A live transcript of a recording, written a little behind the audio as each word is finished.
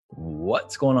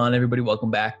What's going on, everybody?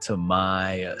 Welcome back to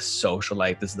My Social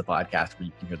Life. This is the podcast where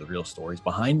you can hear the real stories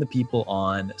behind the people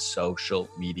on social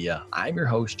media. I'm your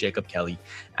host, Jacob Kelly.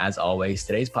 As always,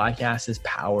 today's podcast is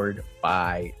powered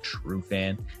by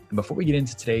TrueFan. And before we get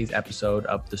into today's episode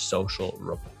of The Social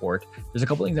Report, there's a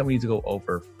couple things that we need to go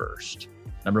over first.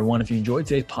 Number one, if you enjoyed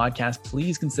today's podcast,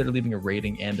 please consider leaving a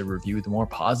rating and a review. The more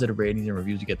positive ratings and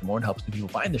reviews you get, the more it helps people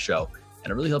find the show.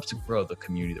 And it really helps to grow the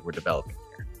community that we're developing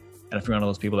here. And if you're one of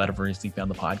those people that have recently found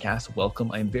the podcast,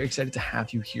 welcome. I am very excited to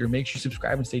have you here. Make sure you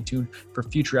subscribe and stay tuned for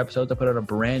future episodes. I put out a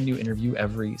brand new interview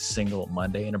every single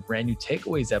Monday and a brand new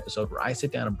takeaways episode where I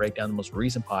sit down and break down the most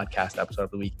recent podcast episode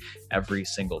of the week every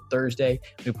single Thursday.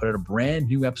 We put out a brand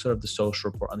new episode of The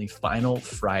Social Report on the final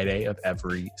Friday of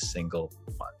every single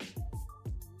month.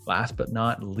 Last but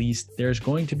not least, there's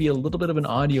going to be a little bit of an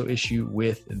audio issue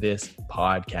with this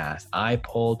podcast. I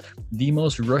pulled the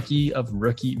most rookie of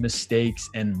rookie mistakes,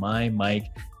 and my mic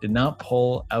did not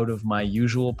pull out of my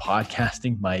usual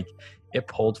podcasting mic. It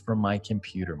pulled from my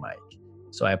computer mic.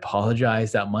 So I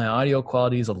apologize that my audio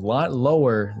quality is a lot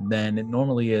lower than it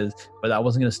normally is, but that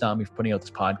wasn't going to stop me from putting out this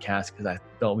podcast because I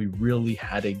felt we really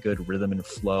had a good rhythm and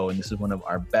flow. And this is one of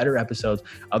our better episodes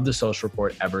of The Social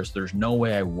Report ever. So there's no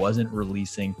way I wasn't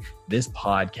releasing this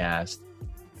podcast.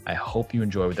 I hope you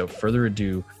enjoy. Without further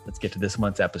ado, let's get to this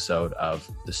month's episode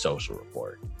of The Social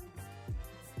Report.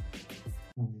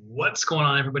 What's going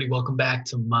on, everybody? Welcome back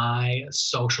to My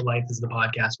Social Life. This is the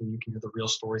podcast where you can hear the real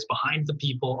stories behind the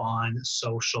people on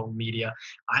social media.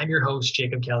 I'm your host,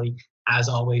 Jacob Kelly. As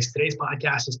always, today's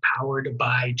podcast is powered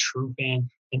by TrueFan,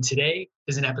 and today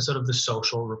is an episode of The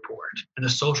Social Report. And The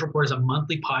Social Report is a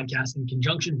monthly podcast in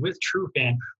conjunction with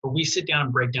TrueFan, where we sit down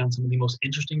and break down some of the most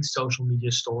interesting social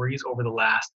media stories over the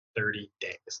last 30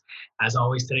 days. As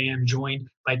always, today I'm joined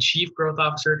by Chief Growth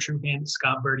Officer at TrueFan,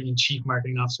 Scott Birdie, and Chief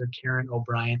Marketing Officer, Karen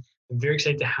O'Brien. I'm very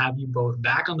excited to have you both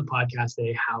back on the podcast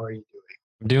today. How are you doing?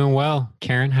 I'm doing well.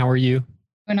 Karen, how are you?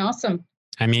 Doing awesome.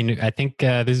 I mean, I think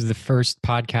this is the first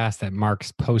podcast that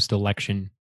marks post-election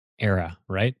era,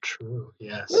 right? True.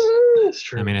 Yes. Woo! That's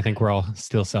true. I mean, I think we're all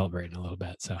still celebrating a little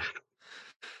bit. So,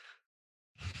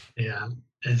 yeah.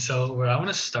 And so where I want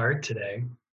to start today,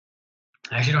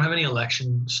 I actually don't have any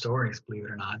election stories, believe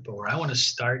it or not, but where I want to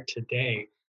start today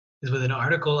is with an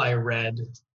article I read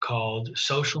called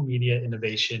Social Media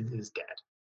Innovation is Dead.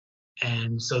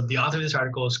 And so the author of this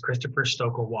article is Christopher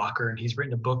Stokel Walker, and he's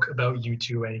written a book about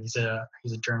YouTube, and he's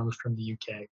a journalist from the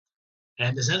UK.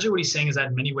 And essentially what he's saying is that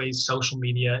in many ways, social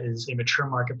media is a mature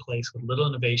marketplace with little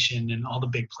innovation, and all the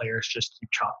big players just keep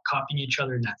copying each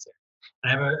other, and that's it.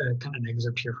 And I have a kind of an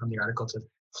excerpt here from the article. It says,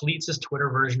 Fleets' Twitter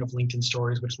version of LinkedIn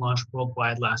Stories, which launched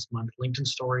worldwide last month. LinkedIn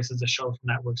Stories is the social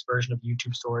network's version of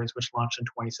YouTube Stories, which launched in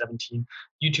 2017.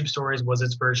 YouTube Stories was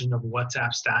its version of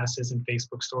WhatsApp statuses and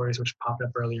Facebook Stories, which popped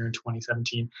up earlier in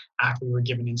 2017 after we were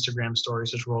given Instagram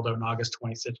Stories, which rolled out in August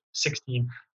 2016,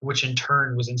 which in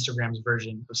turn was Instagram's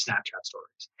version of Snapchat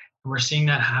Stories. And we're seeing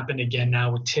that happen again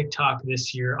now with TikTok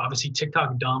this year. Obviously,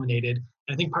 TikTok dominated.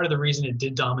 And I think part of the reason it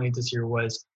did dominate this year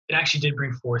was it actually did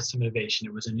bring forth some innovation.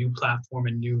 It was a new platform,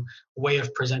 a new way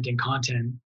of presenting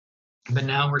content. But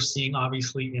now we're seeing,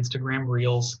 obviously, Instagram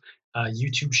Reels,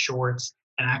 YouTube Shorts,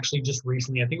 and actually just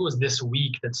recently, I think it was this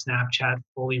week, that Snapchat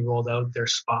fully rolled out their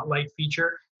Spotlight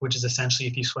feature, which is essentially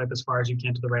if you swipe as far as you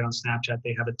can to the right on Snapchat,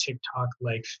 they have a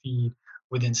TikTok-like feed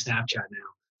within Snapchat now.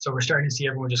 So we're starting to see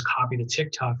everyone just copy the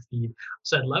TikTok feed.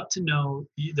 So I'd love to know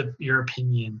your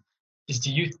opinion.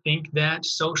 Do you think that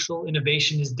social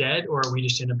innovation is dead, or are we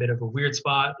just in a bit of a weird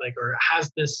spot? Or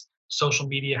has this social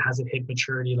media, has it hit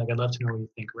maturity? I'd love to know what you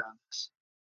think around this.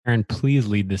 Aaron, please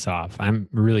lead this off. I'm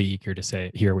really eager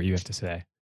to hear what you have to say.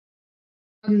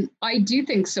 I do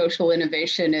think social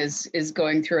innovation is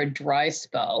going through a dry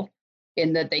spell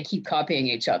in that they keep copying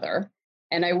each other.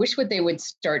 And I wish what they would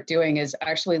start doing is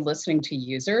actually listening to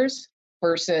users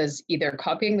versus either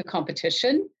copying the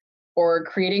competition or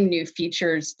creating new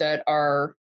features that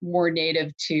are more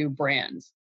native to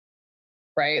brands,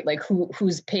 right? Like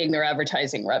who's paying their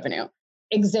advertising revenue.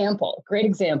 Great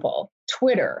example,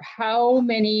 Twitter. How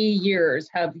many years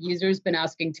have users been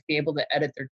asking to be able to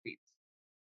edit their tweets?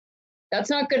 It's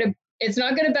not going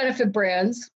to benefit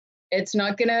brands. It's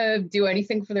not going to do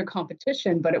anything for their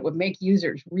competition, but it would make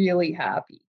users really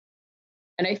happy.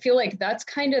 And I feel like that's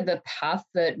kind of the path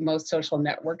that most social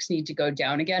networks need to go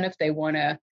down again if they want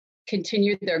to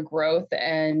continue their growth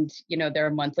and, their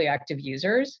monthly active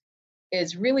users,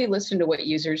 is really listen to what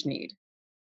users need.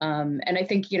 And I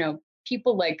think,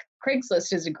 people like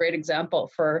Craigslist is a great example.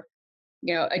 For,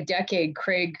 a decade,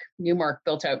 Craig Newmark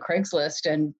built out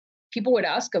Craigslist, and people would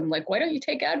ask him, why don't you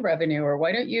take ad revenue? Or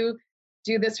why don't you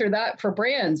do this or that for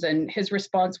brands. And his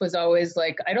response was always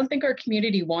like, I don't think our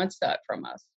community wants that from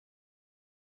us.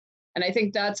 And I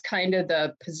think that's kind of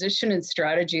the position and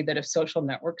strategy that if social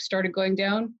networks started going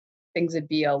down, things would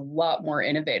be a lot more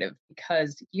innovative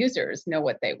because users know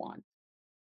what they want.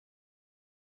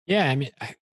 Yeah, I mean,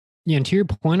 and to your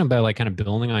point about like kind of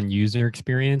building on user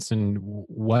experience and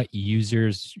what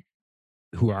users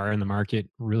who are in the market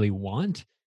really want,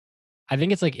 I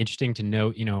think it's like interesting to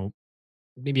note,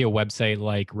 maybe a website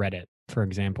like Reddit, for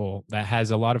example, that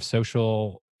has a lot of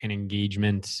social and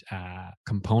engagement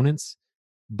components,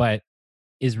 but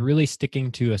is really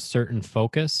sticking to a certain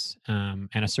focus and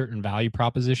a certain value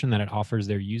proposition that it offers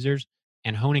their users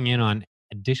and honing in on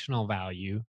additional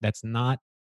value that's not,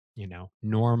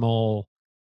 normal,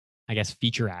 I guess,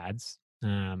 feature ads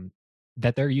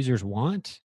that their users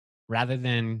want rather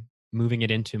than moving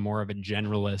it into more of a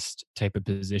generalist type of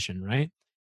position, right?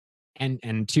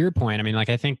 And to your point, I mean, like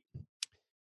I think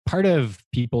part of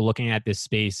people looking at this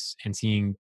space and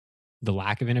seeing the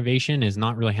lack of innovation is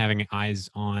not really having eyes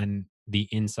on the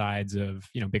insides of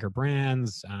bigger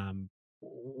brands,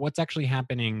 what's actually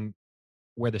happening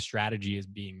where the strategy is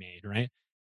being made, right?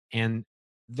 And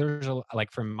there's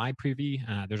like from my preview,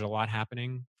 there's a lot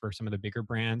happening for some of the bigger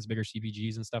brands, bigger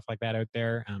CPGs and stuff like that out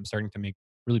there, starting to make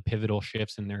really pivotal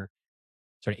shifts in their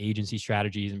sort of agency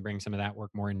strategies and bring some of that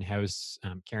work more in house.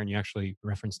 Karen, you actually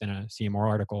referenced in a CMO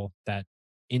article that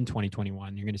in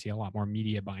 2021 you're going to see a lot more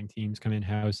media buying teams come in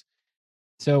house.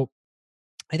 So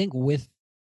I think with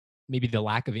maybe the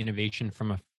lack of innovation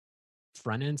from a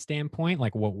front end standpoint,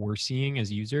 like what we're seeing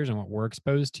as users and what we're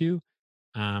exposed to,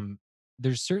 um,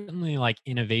 there's certainly like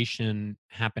innovation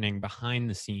happening behind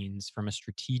the scenes from a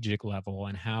strategic level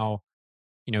and how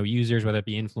users, whether it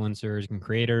be influencers and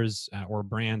creators or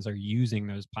brands, are using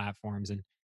those platforms and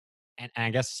I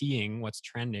guess seeing what's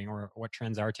trending or what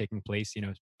trends are taking place,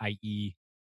 i.e.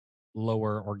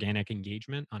 lower organic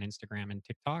engagement on Instagram and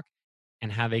TikTok,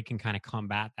 and how they can kind of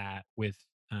combat that with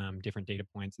different data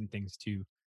points and things to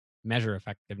measure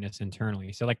effectiveness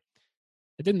internally. So like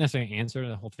it didn't necessarily answer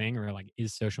the whole thing or like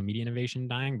is social media innovation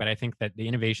dying, but I think that the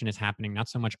innovation is happening not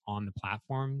so much on the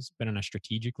platforms but on a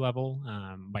strategic level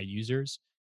by users.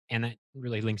 And that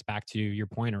really links back to your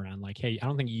point around like, hey, I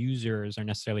don't think users are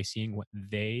necessarily seeing what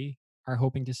they are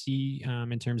hoping to see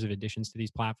in terms of additions to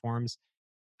these platforms.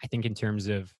 I think in terms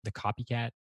of the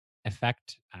copycat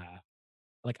effect,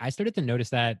 like I started to notice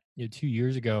that 2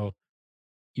 years ago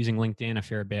using LinkedIn a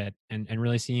fair bit and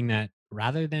really seeing that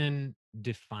rather than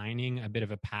defining a bit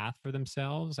of a path for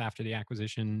themselves after the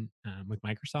acquisition with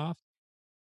Microsoft,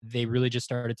 they really just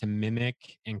started to mimic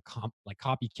and like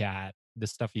copycat the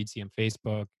stuff you'd see on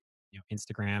Facebook,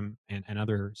 Instagram, and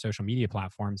other social media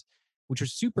platforms, which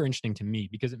was super interesting to me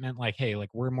because it meant like, hey, like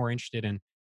we're more interested in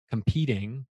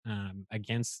competing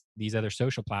against these other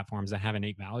social platforms that have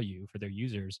innate value for their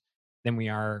users than we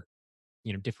are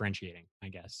differentiating, I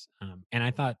guess. And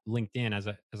I thought LinkedIn as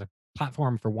a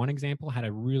platform, for one example, had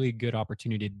a really good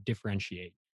opportunity to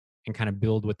differentiate and kind of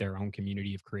build with their own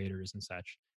community of creators and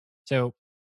such. So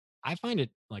I find it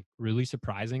like really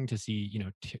surprising to see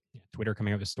Twitter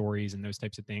coming up with stories and those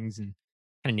types of things and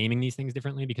kind of naming these things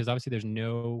differently because obviously there's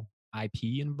no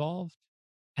IP involved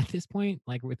at this point,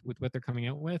 like with what they're coming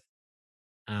out with.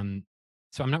 Um,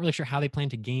 so I'm not really sure how they plan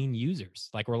to gain users,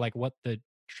 like or like what the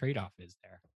trade off is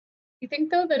there. You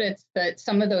think though that it's that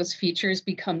some of those features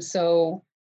become so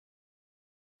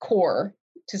core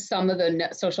to some of the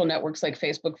social networks like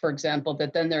Facebook, for example,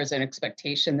 that then there's an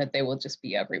expectation that they will just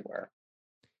be everywhere?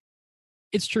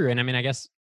 It's true. And I mean, I guess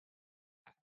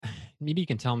maybe you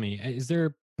can tell me, is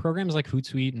there programs like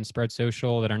Hootsuite and Spread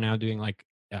Social that are now doing like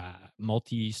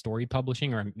multi-story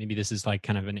publishing, or maybe this is like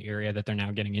kind of an area that they're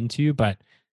now getting into, but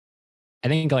I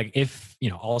think like if,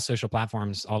 all social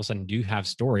platforms all of a sudden do have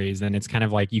stories, then it's kind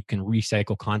of like you can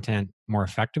recycle content more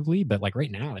effectively. But like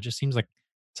right now, it just seems like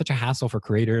such a hassle for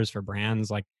creators, for brands.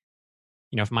 Like,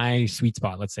 if my sweet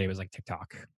spot, let's say, was like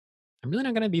TikTok, I'm really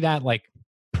not going to be that like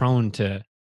prone to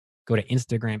go to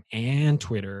Instagram and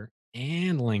Twitter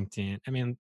and LinkedIn. I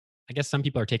mean, I guess some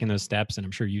people are taking those steps, and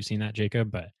I'm sure you've seen that,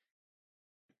 Jacob, but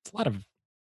it's a lot of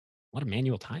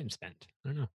manual time spent. I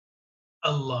don't know.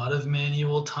 A lot of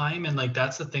manual time, and like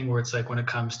that's the thing where it's like when it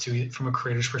comes to from a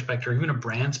creator's perspective or even a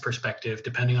brand's perspective,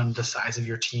 depending on the size of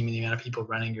your team and the amount of people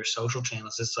running your social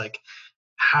channels, it's like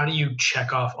how do you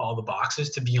check off all the boxes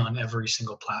to be on every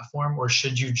single platform, or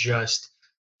should you just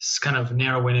kind of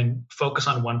narrow in and focus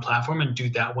on one platform and do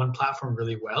that one platform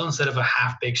really well instead of a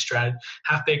half-baked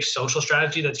social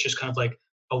strategy that's just kind of like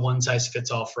a one size fits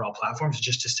all for all platforms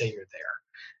just to say you're there.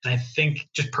 And I think,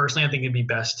 just personally, I think it'd be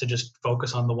best to just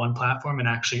focus on the one platform and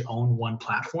actually own one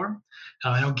platform.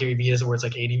 I know Gary Vee has where it's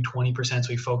like 80-20%, so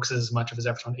he focuses as much of his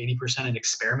efforts on 80% and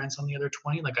experiments on the other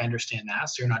 20. Like, I understand that,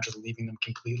 so you're not just leaving them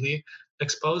completely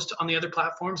exposed on the other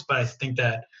platforms. But I think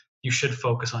that you should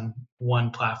focus on one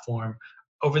platform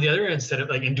over the other, instead of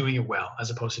like, and doing it well,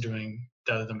 as opposed to doing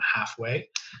the other them halfway.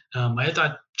 I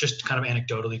thought, just kind of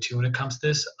anecdotally too, when it comes to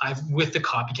this, I've, with the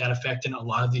copycat effect and a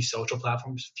lot of these social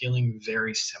platforms feeling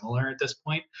very similar at this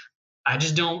point, I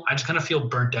just kind of feel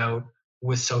burnt out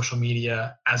with social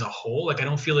media as a whole. Like, I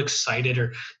don't feel excited,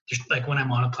 or just like when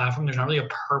I'm on a platform, there's not really a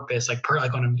purpose. Like,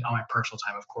 like when I'm on my personal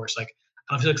time, of course, like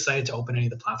I don't feel excited to open any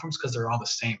of the platforms because they're all the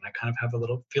same. I kind of have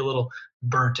feel a little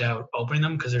burnt out opening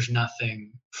them because there's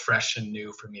nothing fresh and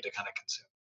new for me to kind of consume.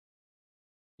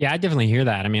 Yeah, I definitely hear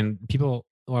that. I mean, people,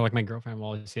 or like my girlfriend will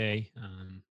always say,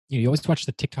 you always watch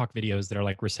the TikTok videos that are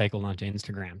like recycled onto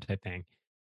Instagram type thing.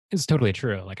 It's totally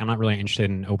true. Like, I'm not really interested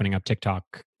in opening up TikTok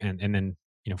and then,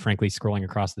 frankly, scrolling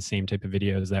across the same type of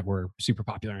videos that were super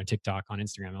popular on TikTok on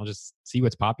Instagram. I'll just see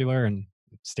what's popular and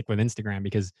stick with Instagram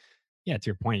because, yeah, to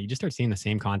your point, you just start seeing the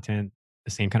same content,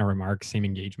 the same kind of remarks, same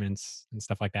engagements and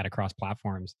stuff like that across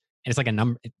platforms. And it's like a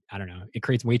number, I don't know, it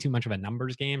creates way too much of a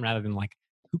numbers game rather than like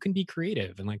who can be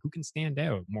creative and like who can stand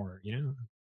out more.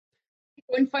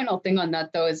 One final thing on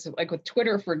that, though, is like with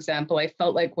Twitter, for example, I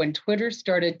felt like when Twitter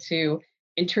started to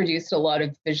introduce a lot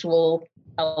of visual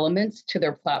elements to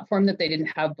their platform that they didn't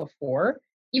have before,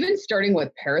 even starting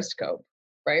with Periscope,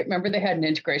 right? Remember they had an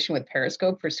integration with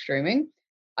Periscope for streaming?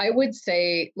 I would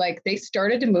say like they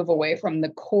started to move away from the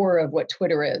core of what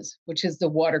Twitter is, which is the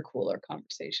water cooler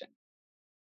conversation.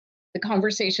 The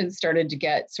conversation started to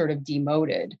get sort of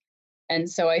demoted. And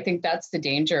so I think that's the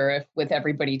danger if with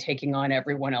everybody taking on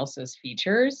everyone else's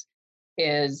features,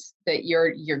 is that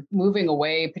you're moving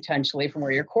away potentially from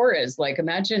where your core is. Like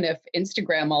imagine if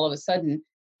Instagram all of a sudden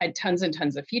had tons and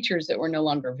tons of features that were no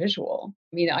longer visual.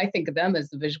 I mean, I think of them as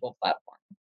the visual platform.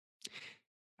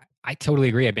 I totally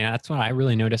agree. I mean, that's what I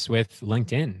really noticed with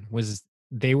LinkedIn was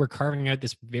they were carving out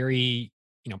this very,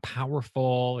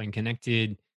 powerful and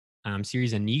connected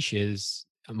series of niches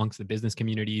amongst the business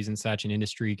communities and such and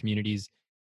industry communities.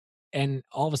 And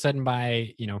all of a sudden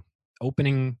by,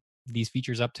 opening these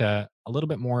features up to a little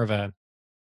bit more of a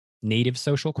native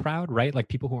social crowd, right? Like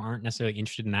people who aren't necessarily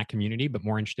interested in that community, but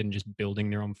more interested in just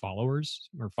building their own followers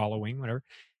or following, whatever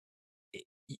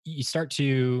you start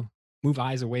to move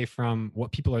eyes away from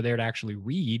what people are there to actually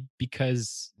read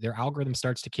because their algorithm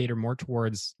starts to cater more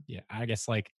towards, yeah, I guess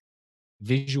like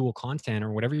visual content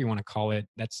or whatever you want to call it.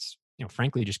 That's,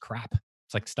 frankly, just crap.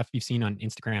 It's like stuff you've seen on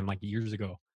Instagram like years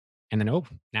ago. And then, oh,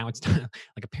 now it's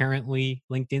like apparently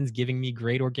LinkedIn's giving me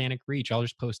great organic reach. I'll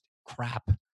just post crap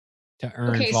to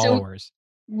earn Okay, so followers.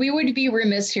 we would be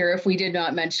remiss here if we did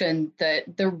not mention that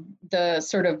the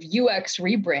sort of UX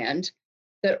rebrand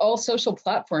that all social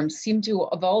platforms seem to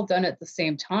have all done at the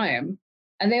same time,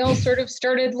 and they all sort of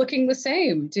started looking the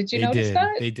same. Did you They notice did.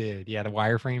 that? They did. Yeah. The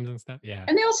wireframes and stuff. Yeah.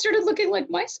 And they all started looking like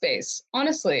MySpace.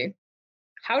 Honestly,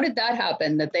 how did that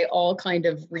happen that they all kind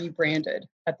of rebranded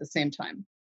at the same time?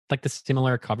 Like the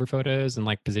similar cover photos and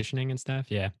like positioning and stuff.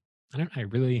 Yeah. I don't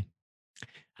know,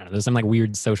 there's some like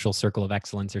weird social circle of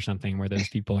excellence or something where those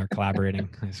people are collaborating,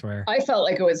 I swear. I felt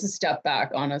like it was a step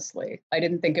back, honestly. I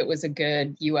didn't think it was a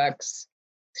good UX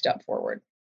step forward.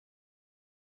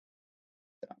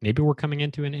 Maybe we're coming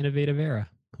into an innovative era.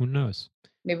 Who knows?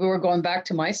 Maybe we're going back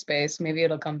to MySpace. Maybe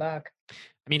it'll come back.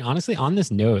 I mean, honestly, on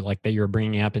this note, like that you're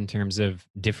bringing up in terms of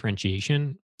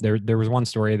differentiation, there was one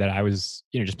story that I was,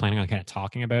 just planning on kind of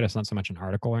talking about. It's not so much an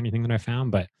article or anything that I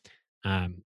found, but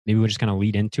maybe we'll just kind of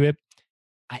lead into it.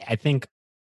 I think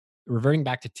reverting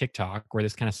back to TikTok, where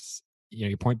this kind of,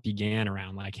 your point began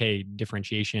around like, hey,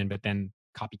 differentiation, but then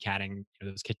copycatting,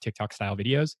 those TikTok style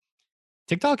videos.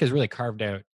 TikTok has really carved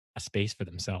out a space for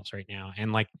themselves right now.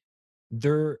 And like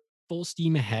they're full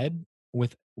steam ahead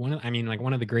with one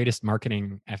of the greatest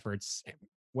marketing efforts,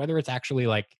 whether it's actually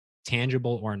like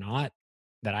tangible or not,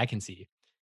 that I can see.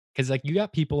 Cause like you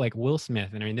got people like Will Smith.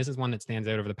 And I mean, this is one that stands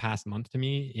out over the past month to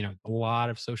me, a lot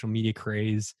of social media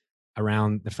craze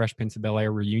around the Fresh Prince of Bel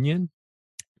Air reunion.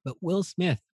 But Will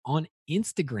Smith on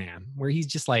Instagram, where he's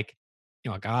just like,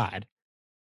 a god,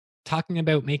 talking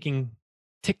about making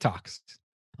TikToks,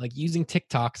 like using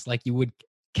TikToks like you would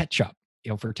ketchup,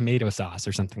 for tomato sauce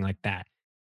or something like that.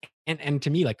 And to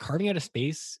me, like carving out a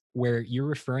space where you're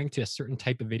referring to a certain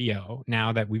type of video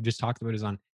now that we've just talked about is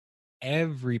on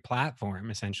every platform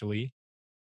essentially,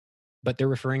 but they're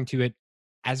referring to it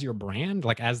as your brand,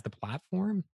 like as the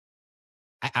platform.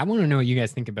 I want to know what you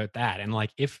guys think about that. And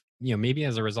like if, maybe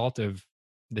as a result of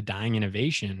the dying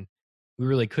innovation, we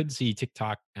really could see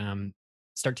TikTok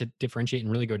start to differentiate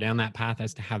and really go down that path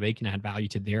as to how they can add value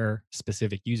to their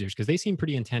specific users, because they seem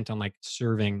pretty intent on like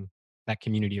serving that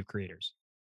community of creators.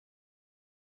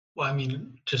 Well, I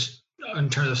mean, just in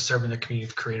terms of serving the community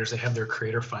of creators, they have their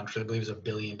creator fund, which I believe is $1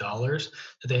 billion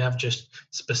that they have just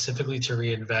specifically to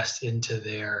reinvest into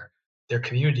their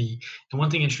community. And one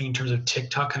thing interesting in terms of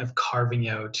TikTok kind of carving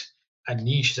out a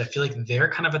niche is I feel like they're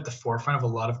kind of at the forefront of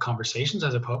a lot of conversations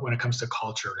as opposed when it comes to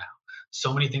culture now.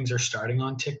 So many things are starting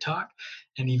on TikTok,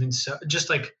 and even so, just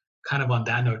like kind of on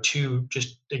that note too.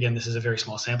 Just again, this is a very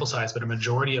small sample size, but a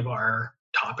majority of our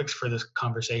topics for this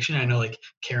conversation. I know like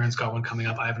Karen's got one coming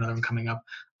up. I have another one coming up.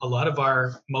 A lot of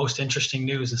our most interesting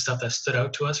news and stuff that stood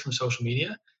out to us from social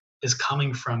media is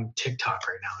coming from TikTok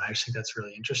right now. And I just think that's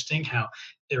really interesting how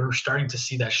we're starting to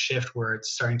see that shift where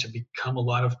it's starting to become a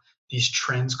lot of these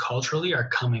trends culturally are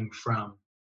coming from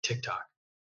TikTok.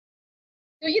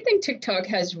 So you think TikTok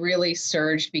has really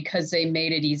surged because they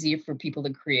made it easy for people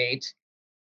to create?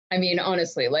 I mean,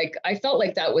 honestly, like I felt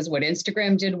like that was what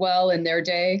Instagram did well in their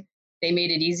day. They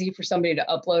made it easy for somebody to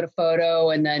upload a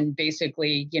photo and then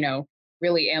basically,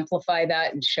 really amplify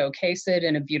that and showcase it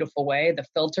in a beautiful way. The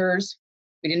filters,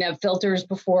 we didn't have filters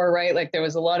before, right? Like there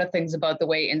was a lot of things about the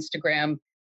way Instagram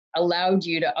allowed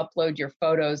you to upload your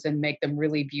photos and make them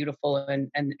really beautiful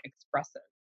and expressive.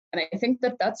 And I think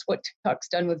that that's what TikTok's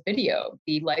done with video,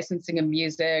 the licensing of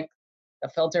music, the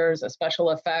filters, the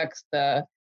special effects, the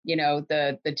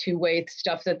two-way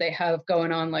stuff that they have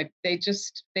going on. Like they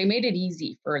made it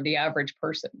easy for the average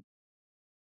person.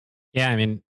 Yeah, I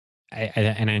mean,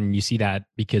 and then you see that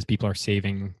because people are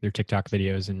saving their TikTok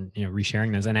videos and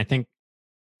resharing those, and I think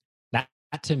that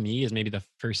to me is maybe the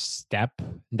first step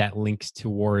that links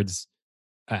towards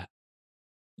uh,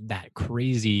 that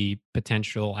crazy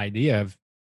potential idea of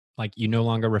like you no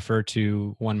longer refer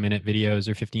to 1 minute videos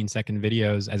or 15-second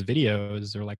videos as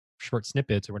videos or like short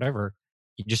snippets or whatever.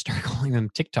 You just start calling them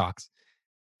TikToks.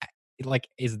 Like,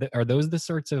 are those the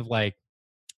sorts of like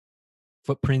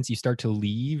footprints you start to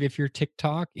leave if you're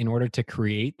TikTok in order to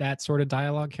create that sort of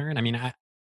dialogue, Karen? I mean,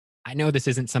 I know this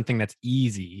isn't something that's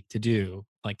easy to do,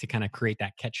 like to kind of create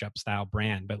that ketchup style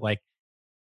brand, but like,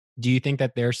 do you think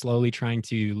that they're slowly trying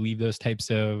to leave those types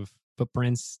of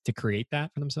footprints to create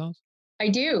that for themselves? I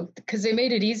do, because they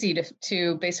made it easy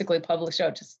to basically publish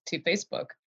out to Facebook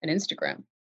and Instagram,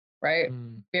 right?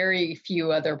 Mm. Very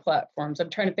few other platforms. I'm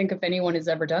trying to think if anyone has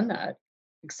ever done that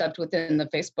except within the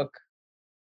Facebook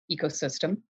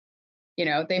ecosystem.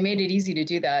 They made it easy to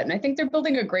do that. And I think they're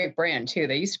building a great brand too.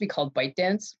 They used to be called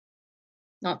ByteDance.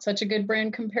 Not such a good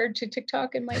brand compared to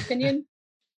TikTok, in my opinion.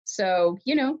 So,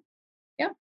 yeah,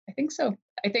 I think so.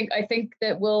 I think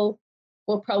that we'll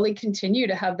probably continue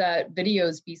to have that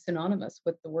videos be synonymous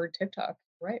with the word TikTok.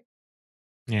 Right.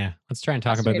 Yeah, let's try and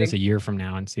talk about this Fascinating. a year from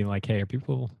now and see like, hey, are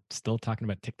people still talking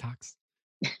about TikToks?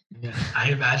 Yeah, I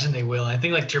imagine they will. I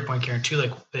think, like to your point, Karen, too,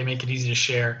 like they make it easy to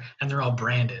share, and they're all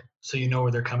branded, so you know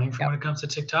where they're coming from Yep. when it comes to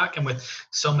TikTok. And with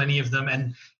so many of them,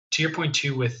 and to your point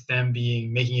too, with them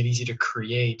being making it easy to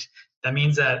create, that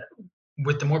means that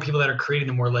with the more people that are creating,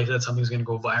 the more likely that something's going to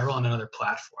go viral on another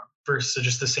platform. Versus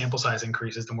just the sample size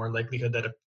increases, the more likelihood that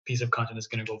a piece of content is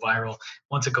going to go viral.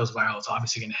 Once it goes viral, it's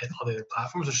obviously going to hit all the other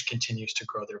platforms, which continues to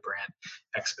grow their brand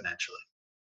exponentially.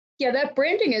 Yeah, that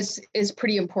branding is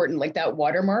pretty important, like that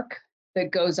watermark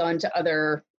that goes onto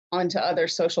other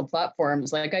social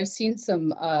platforms. Like I've seen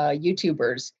some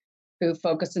YouTubers who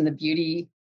focus in the beauty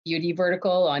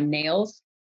vertical on nails,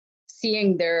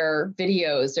 seeing their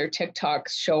videos, their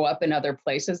TikToks show up in other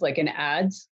places, like in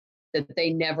ads that they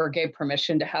never gave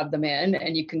permission to have them in,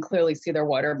 and you can clearly see their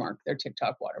watermark, their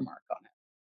TikTok watermark on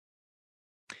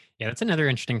it. Yeah, that's another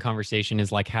interesting conversation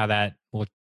is like how that will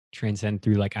transcend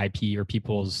through like IP or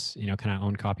people's, kind of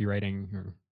own copywriting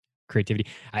or creativity.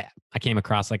 I came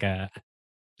across like an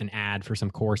ad for some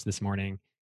course this morning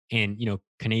and,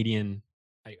 Canadian,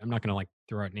 I'm not going to like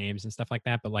throw out names and stuff like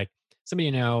that, but like somebody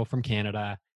from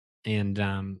Canada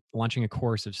and launching a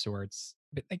course of sorts,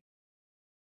 but like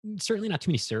certainly not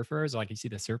too many surfers. Like you see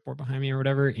the surfboard behind me or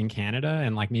whatever in Canada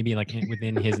and like maybe like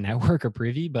within his network or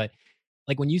privy, but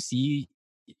like when you see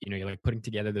you're like putting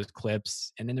together those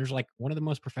clips and then there's like one of the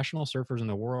most professional surfers in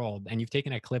the world and you've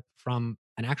taken a clip from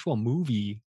an actual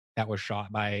movie that was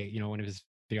shot by one of his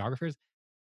videographers,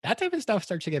 that type of stuff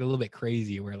starts to get a little bit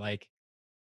crazy where like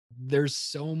there's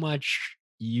so much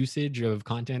usage of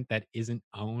content that isn't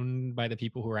owned by the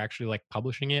people who are actually like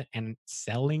publishing it and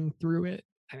selling through it.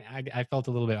 I felt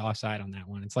a little bit offside on that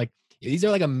one. It's like these are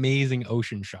like amazing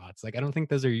ocean shots. Like I don't think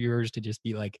those are yours to just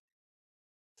be like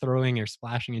throwing or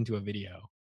splashing into a video.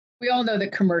 We all know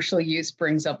that commercial use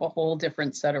brings up a whole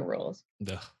different set of rules.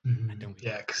 Ugh, I Mhm. don't.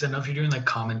 Yeah, because I know if you're doing like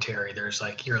commentary, there's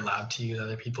like you're allowed to use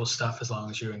other people's stuff as long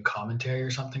as you're doing commentary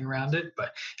or something around it.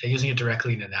 But yeah, using it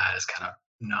directly in an ad is kind of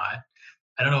not.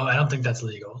 I don't know. I don't think that's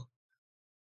legal.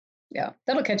 Yeah,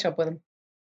 that'll catch up with them.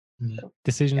 Yeah. So,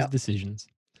 Decisions, yeah. decisions.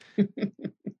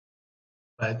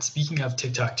 But speaking of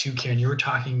TikTok too, Karen, you were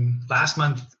talking last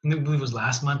month, I believe it was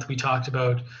last month, we talked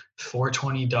about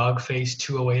 420 Dogface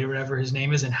 208 or whatever his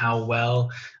name is, and how well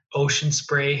Ocean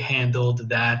Spray handled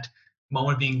that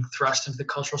moment being thrust into the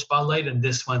cultural spotlight. And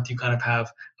this month you kind of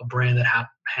have a brand that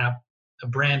a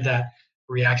brand that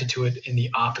reacted to it in the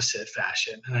opposite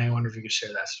fashion. And I wonder if you could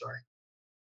share that story.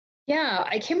 Yeah,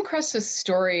 I came across this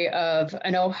story of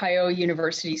an Ohio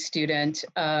University student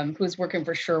who was working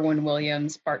for Sherwin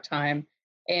Williams part time,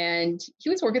 and he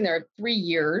was working there 3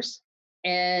 years.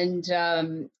 And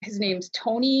his name's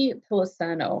Tony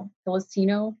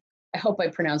Pilicino. I hope I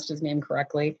pronounced his name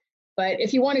correctly. But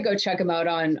if you want to go check him out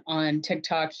on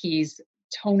TikTok, he's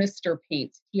Tonister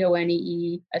Paints,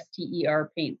 Toneester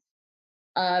Paints.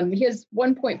 He has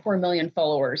 1.4 million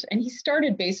followers, and he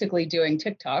started basically doing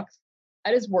TikToks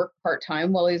at his work part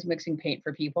time while he was mixing paint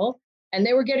for people. And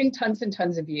they were getting tons and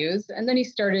tons of views. And then he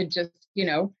started just,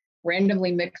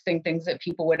 randomly mixing things that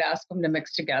people would ask him to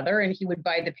mix together. And he would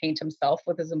buy the paint himself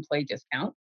with his employee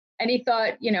discount. And he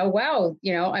thought, wow,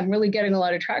 I'm really getting a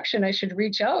lot of traction. I should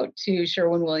reach out to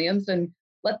Sherwin Williams and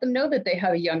let them know that they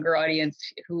have a younger audience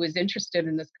who is interested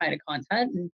in this kind of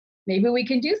content. And maybe we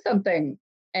can do something.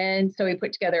 And so he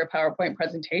put together a PowerPoint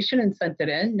presentation and sent it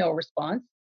in, no response.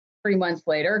 3 months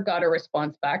later, got a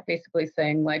response back basically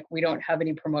saying, like, we don't have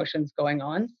any promotions going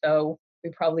on, so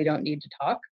we probably don't need to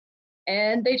talk.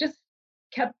 And they just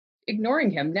kept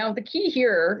ignoring him. Now, the key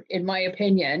here, in my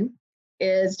opinion,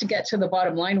 is to get to the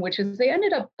bottom line, which is they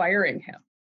ended up firing him.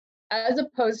 As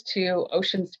opposed to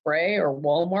Ocean Spray or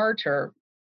Walmart or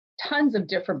tons of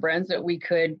different brands that we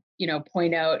could,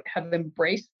 point out have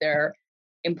embraced their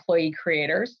employee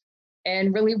creators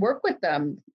and really work with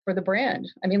them for the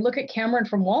brand. I mean, look at Cameron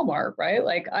from Walmart, right?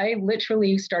 Like I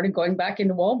literally started going back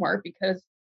into Walmart because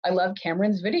I love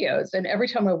Cameron's videos. And every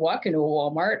time I walk into a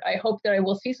Walmart, I hope that I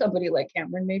will see somebody like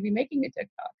Cameron maybe making a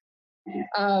TikTok.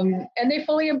 And they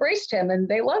fully embraced him and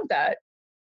they loved that.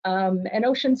 And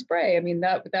Ocean Spray, I mean,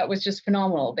 that was just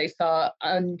phenomenal. They saw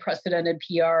unprecedented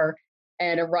PR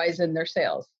and a rise in their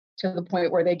sales to the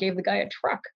point where they gave the guy a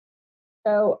truck.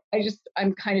 So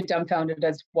I'm kind of dumbfounded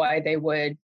as why they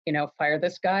would, fire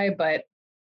this guy. But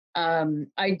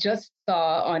I just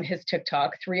saw on his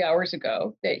TikTok 3 hours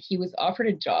ago that he was offered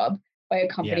a job by a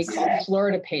company Yes. called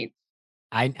Florida Paints.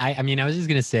 I mean, I was just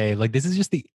gonna say, like, this is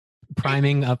just the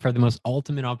priming up for the most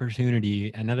ultimate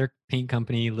opportunity. Another paint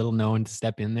company, little known, to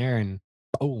step in there and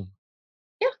boom.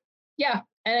 Yeah, yeah.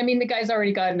 And I mean, the guy's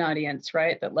already got an audience,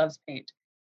 right, that loves paint.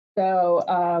 So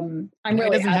The I'm guy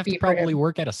really doesn't have to happy for probably him.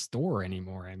 work at a store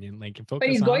anymore. I mean, like, But focus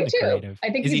he's on going the to. creative. I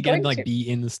think Is he he's gonna going like to. be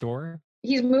in the store?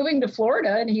 He's moving to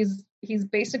Florida and he's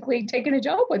basically taken a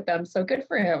job with them. So good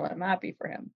for him. I'm happy for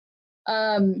him.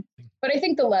 But I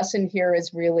think the lesson here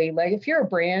is really like if you're a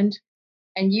brand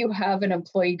and you have an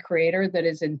employee creator that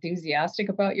is enthusiastic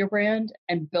about your brand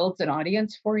and builds an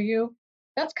audience for you,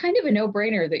 that's kind of a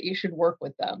no-brainer that you should work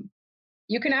with them.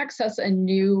 You can access a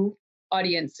new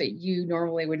audience that you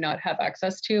normally would not have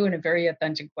access to in a very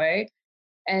authentic way,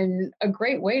 and a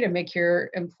great way to make your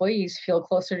employees feel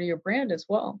closer to your brand as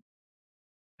well.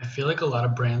 I feel like a lot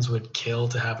of brands would kill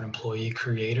to have an employee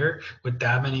creator with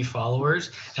that many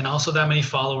followers and also that many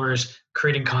followers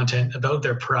creating content about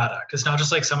their product. It's not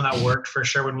just like someone that worked for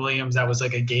Sherwin Williams that was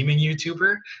like a gaming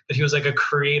YouTuber, but he was like a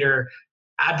creator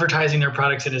advertising their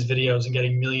products in his videos and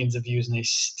getting millions of views. And they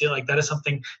still like that is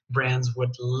something brands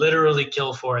would literally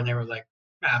kill for. And they were like,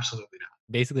 absolutely not.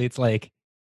 Basically, it's like,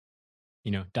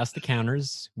 dust the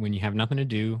counters when you have nothing to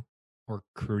do, or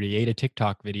create a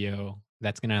TikTok video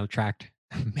that's gonna attract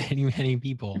many, many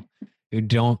people who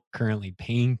don't currently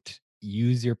paint,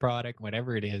 use your product,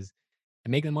 whatever it is,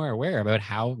 and make them more aware about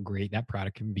how great that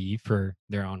product can be for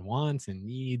their own wants and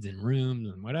needs and rooms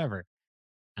and whatever.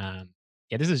 Um,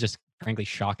 yeah, this is just frankly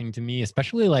shocking to me,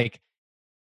 especially like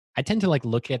I tend to like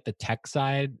look at the tech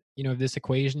side, of this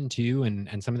equation too,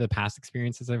 and some of the past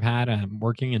experiences I've had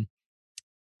working. And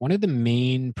one of the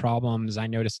main problems I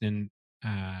noticed in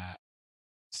uh,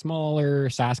 smaller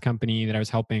SaaS company that I was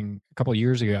helping a couple of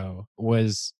years ago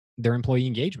was their employee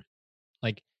engagement.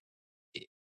 Like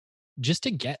just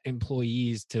to get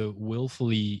employees to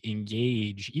willfully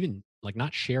engage, even like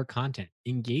not share content,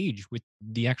 engage with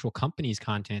the actual company's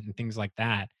content and things like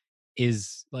that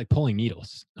is like pulling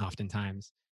needles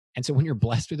oftentimes. And so when you're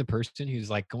blessed with a person who's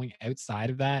like going outside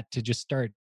of that to just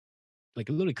start like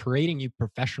literally creating you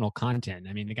professional content.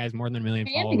 I mean, the guy's more than 1 million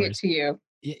Handing it followers. to you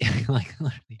Yeah, like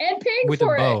literally and paying with a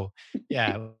for it. bow.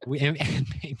 Yeah, and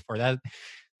paying for that.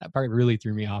 That part really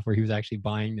threw me off, where he was actually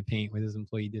buying the paint with his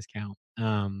employee discount.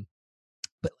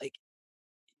 But like,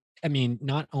 I mean,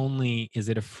 not only is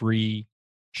it a free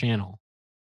channel,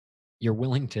 you're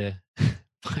willing to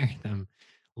fire them,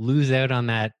 lose out on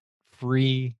that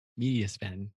free media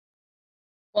spend,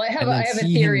 Well, and I then have a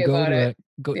see him theory go about to it.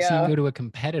 Yeah. a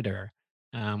competitor,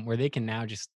 where they can now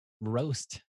just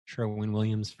roast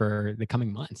Sherwin-Williams for the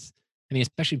coming months. I mean,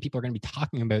 especially people are going to be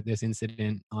talking about this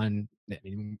incident on. I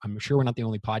mean, I'm sure we're not the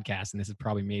only podcast, and this has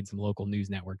probably made some local news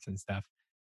networks and stuff.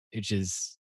 Which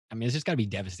is, I mean, it's just got to be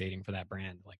devastating for that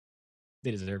brand. Like,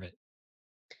 they deserve it.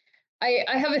 I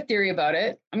have a theory about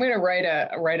it. I'm going to write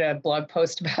a blog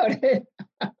post about it.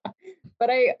 But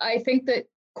I think that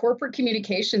corporate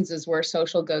communications is where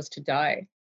social goes to die,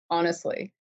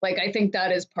 honestly. Like, I think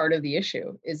that is part of the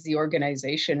issue, is the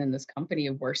organization in this company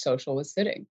of where social was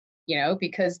sitting,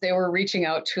 because they were reaching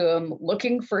out to him,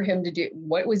 looking for him to do,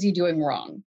 what was he doing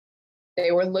wrong?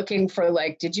 They were looking for,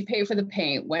 like, did you pay for the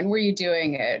paint? When were you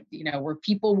doing it? Were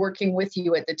people working with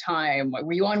you at the time?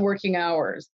 Were you on working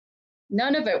hours?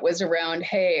 None of it was around,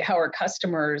 hey, how are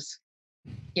customers,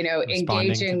 Responding to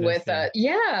engaging this, with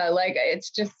yeah, like,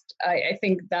 it's just, I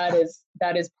think that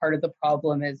is part of the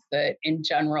problem, is that in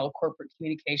general corporate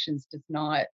communications does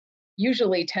not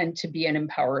usually tend to be an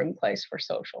empowering place for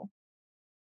social.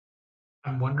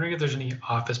 I'm wondering if there's any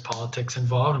office politics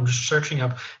involved. I'm just searching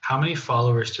up how many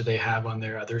followers do they have on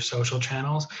their other social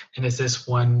channels, and is this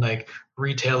one like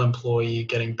retail employee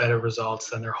getting better results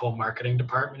than their whole marketing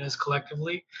department is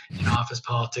collectively? And office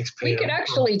politics We pay could a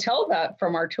actually tell that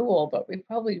from our tool, but we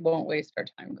probably won't waste our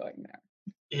time going there.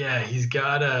 Yeah, he's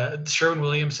got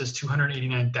Sherwin-Williams has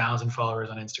 289,000 followers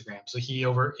on Instagram. So he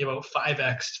about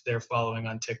 5x their following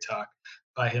on TikTok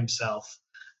by himself.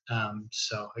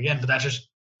 So again, but that just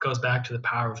goes back to the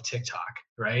power of TikTok,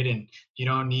 right? And you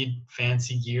don't need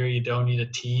fancy gear. You don't need a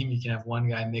team. You can have one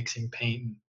guy mixing paint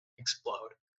and explode.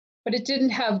 But it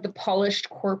didn't have the polished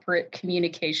corporate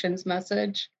communications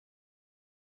message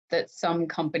that some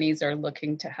companies are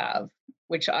looking to have,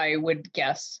 which I would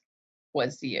guess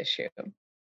was the issue.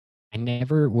 I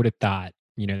never would have thought,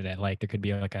 that like there could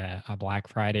be like a Black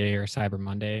Friday or Cyber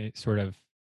Monday sort of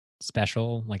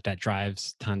special, like that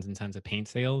drives tons and tons of paint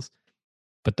sales.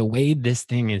 But the way this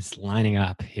thing is lining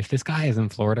up, if this guy is in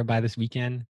Florida by this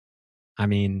weekend, I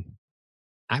mean,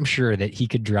 I'm sure that he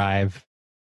could drive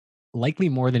likely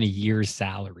more than a year's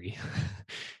salary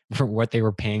for what they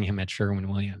were paying him at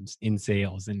Sherwin-Williams in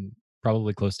sales, and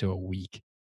probably close to a week.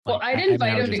 Well, Like, I mean,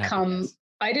 I would just have to guess.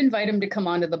 I'd invite him to come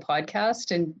onto the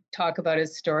podcast and talk about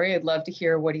his story. I'd love to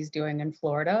hear what he's doing in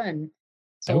Florida, and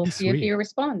so we'll see if he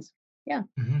responds. Yeah.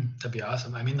 That'd be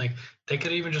awesome. I mean, like, they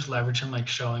could even just leverage him, like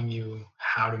showing you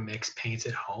how to mix paints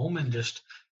at home and just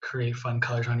create fun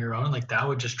colors on your own. Like, that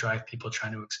would just drive people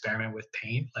trying to experiment with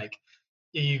paint. Like,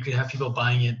 you could have people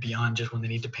buying it beyond just when they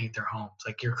need to paint their homes.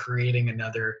 Like, you're creating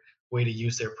another way to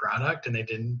use their product, and they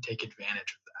didn't take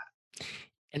advantage of that.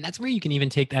 And that's where you can even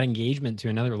take that engagement to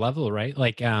another level, right?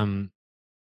 Like,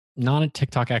 not a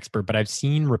TikTok expert, but I've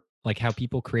seen like how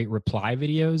people create reply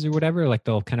videos or whatever. Like,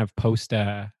 they'll kind of post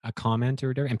a comment or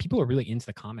whatever, and people are really into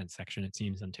the comment section, it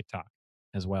seems, on TikTok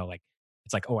as well. Like,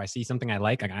 it's like, oh, I see something I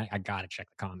like, I gotta check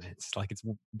the comments. Like, it's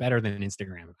better than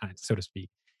Instagram, so to speak.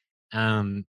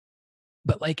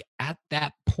 But like, at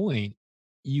that point,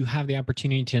 you have the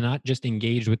opportunity to not just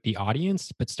engage with the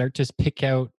audience, but start to pick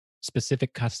out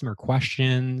specific customer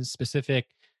questions, specific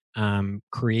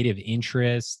creative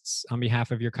interests on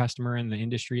behalf of your customer in the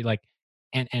industry, like,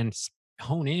 and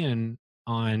hone in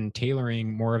on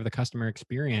tailoring more of the customer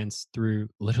experience through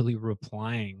literally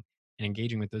replying and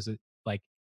engaging with those. Like,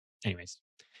 anyways,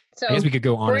 so I guess we could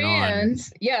go on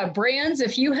brands, and on. Yeah, brands.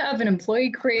 If you have an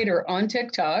employee creator on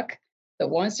TikTok that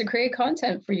wants to create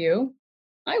content for you,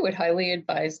 I would highly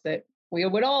advise that we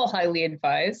would all highly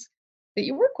advise that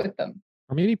you work with them.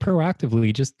 Or maybe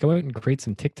proactively just go out and create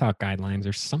some TikTok guidelines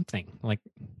or something. Like,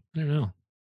 I don't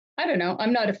know.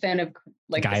 I'm not a fan of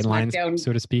like guidelines,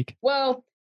 so to speak. Well,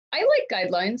 I like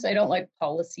guidelines. I don't like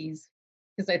policies,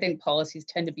 because I think policies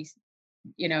tend to be,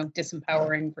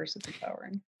 disempowering versus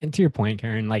empowering. And to your point,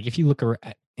 Karen, like, if you look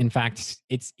at, in fact,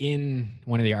 it's in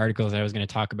one of the articles I was going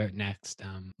to talk about next.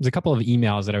 There's a couple of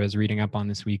emails that I was reading up on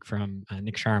this week from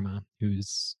Nick Sharma,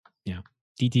 who's,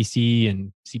 DTC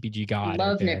and CPG god.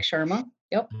 Love Nick Sharma.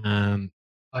 Yep.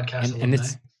 Podcast and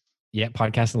it's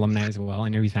podcast alumni as well. I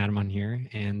know we've had him on here,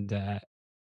 and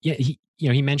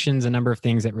he mentions a number of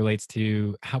things that relates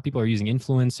to how people are using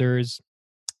influencers,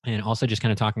 and also just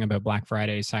kind of talking about Black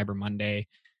Friday, Cyber Monday,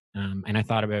 And I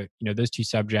thought about, those two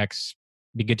subjects.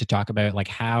 Be good to talk about, like,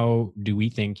 how do we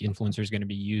think influencers going to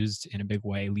be used in a big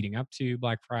way leading up to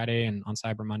Black Friday and on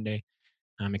Cyber Monday,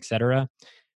 et cetera.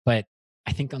 But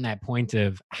I think on that point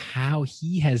of how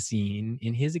he has seen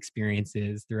in his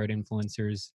experiences throughout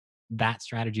influencers that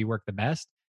strategy work the best,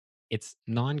 it's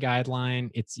non-guideline.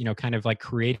 It's, kind of like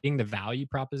creating the value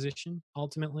proposition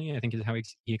ultimately, I think is how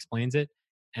he explains it,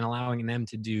 and allowing them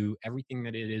to do everything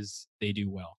that it is they do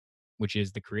well, which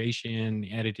is the creation,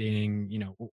 the editing,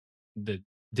 the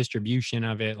distribution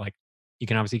of it. Like, you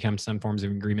can obviously come to some forms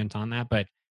of agreement on that, but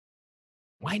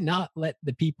why not let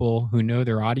the people who know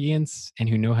their audience and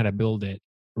who know how to build it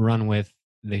run with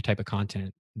the type of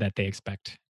content that they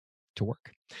expect to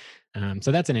work?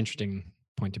 So that's an interesting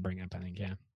point to bring up, I think.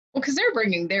 Yeah. Well, because they're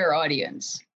bringing their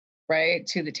audience, right,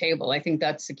 to the table. I think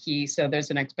that's the key. So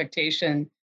there's an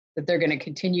expectation that they're going to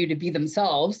continue to be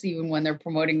themselves even when they're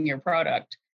promoting your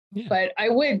product. Yeah. But I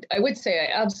would say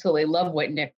I absolutely love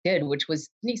what Nick did, which was,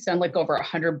 he sent like over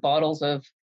 100 bottles of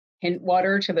hint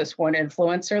water to this one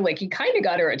influencer. Like, he kind of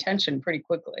got her attention pretty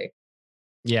quickly.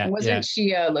 Yeah. And wasn't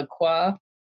she a La Croix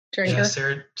drinker?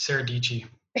 Yeah, Sarah Dici.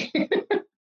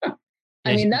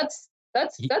 I mean, Yeah,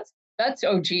 that's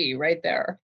OG right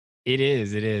there. it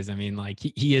is. I mean, like,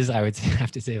 he is, I would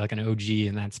have to say, like an OG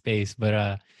in that space,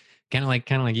 but kind of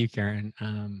like you, Karen.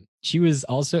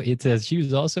 It says she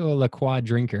was also a La Croix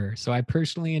drinker. So I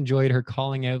personally enjoyed her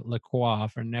calling out La Croix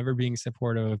for never being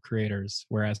supportive of creators,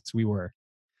 whereas we were.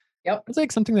 Yep. It's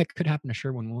like something that could happen to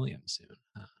Sherwin-Williams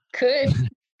soon.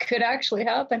 Could actually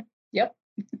happen. Yep.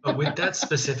 But with that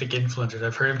specific influencer,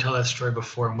 I've heard him tell that story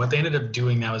before, and what they ended up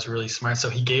doing now is really smart. So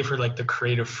he gave her like the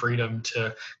creative freedom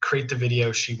to create the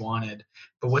video she wanted.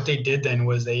 But what they did then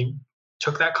was they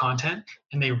took that content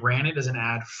and they ran it as an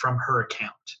ad from her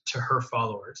account to her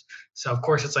followers. So of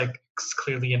course it's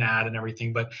clearly an ad and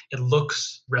everything, but it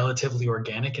looks relatively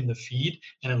organic in the feed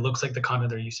and it looks like the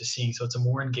content they're used to seeing. So it's a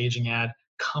more engaging ad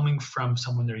coming from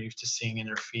someone they're used to seeing in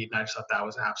their feed. And I just thought that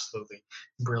was absolutely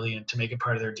brilliant to make it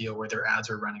part of their deal where their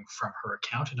ads are running from her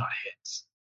account and not his.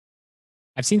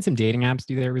 I've seen some dating apps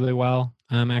do that really well.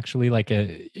 Actually, like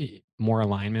more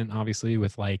alignment, obviously,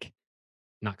 with like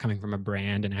not coming from a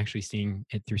brand and actually seeing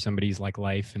it through somebody's like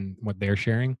life and what they're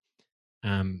sharing.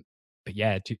 Um, but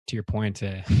yeah, to your point,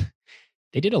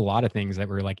 they did a lot of things that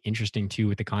were like interesting too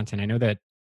with the content. I know that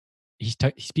he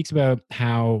speaks about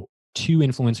how two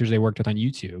influencers they worked with on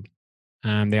YouTube.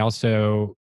 They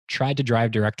also tried to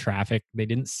drive direct traffic. They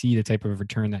didn't see the type of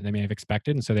return that they may have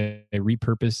expected. And so they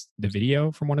repurposed the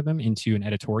video from one of them into an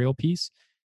editorial piece.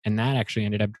 And that actually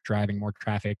ended up driving more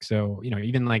traffic. So,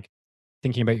 even like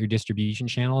thinking about your distribution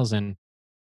channels, and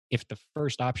if the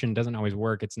first option doesn't always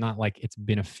work, it's not like it's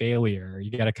been a failure.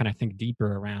 You got to kind of think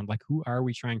deeper around, like, who are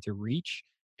we trying to reach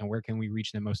and where can we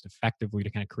reach them most effectively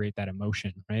to kind of create that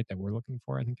emotion, right? That we're looking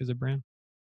for, I think, as a brand.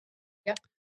 Yeah.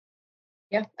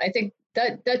 Yeah. I think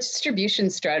that distribution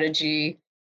strategy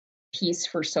piece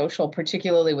for social,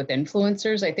 particularly with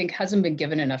influencers, I think hasn't been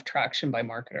given enough traction by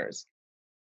marketers.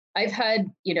 I've had,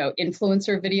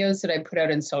 influencer videos that I put out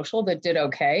in social that did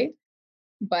okay,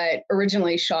 but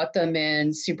originally shot them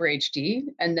in Super HD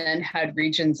and then had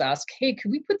regions ask, hey,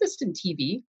 could we put this in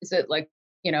TV? Is it like,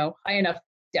 high enough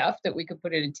def that we could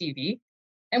put it in TV?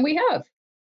 And we have.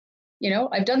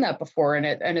 I've done that before, and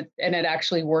it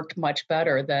actually worked much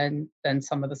better than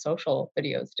some of the social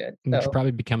videos did. Which So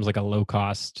probably becomes like a low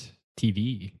cost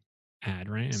TV ad,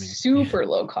 right? I mean, super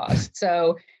low cost.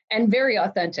 So, and very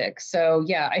authentic. So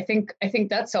yeah, I think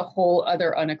that's a whole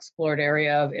other unexplored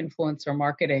area of influencer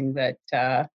marketing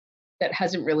that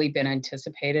hasn't really been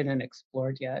anticipated and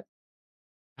explored yet.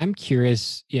 I'm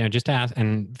curious, just to ask,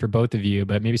 and for both of you,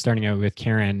 but maybe starting out with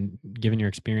Karen, given your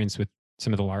experience with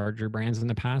some of the larger brands in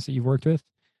the past that you've worked with,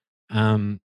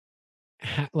 um,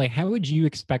 how would you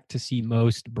expect to see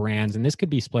most brands, and this could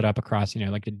be split up across,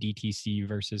 like the DTC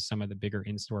versus some of the bigger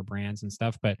in-store brands and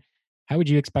stuff, but how would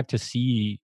you expect to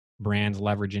see brands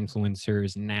leverage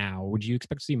influencers now? Would you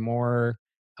expect to see more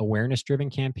awareness-driven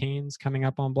campaigns coming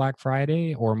up on Black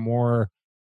Friday, or more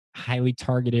highly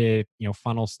targeted,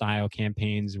 funnel style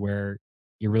campaigns where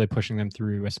you're really pushing them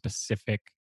through a specific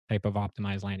type of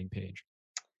optimized landing page?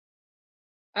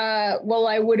 Well,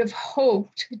 I would have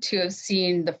hoped to have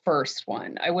seen the first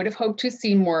one. I would have hoped to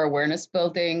see more awareness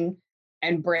building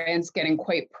and brands getting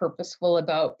quite purposeful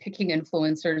about picking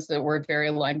influencers that were very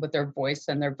aligned with their voice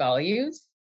and their values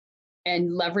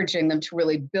and leveraging them to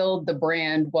really build the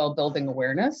brand while building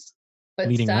awareness. But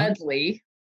Leading up? sadly,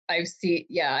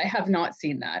 I have not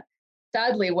seen that.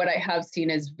 Sadly, what I have seen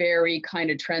is very kind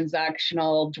of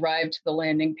transactional, drive to the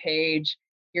landing page.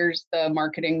 Here's the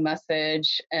marketing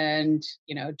message and,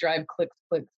 drive clicks,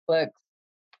 clicks, clicks,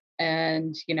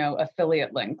 and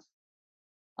affiliate links,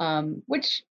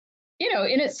 which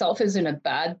in itself isn't a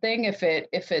bad thing if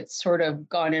it's sort of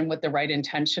gone in with the right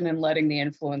intention and letting the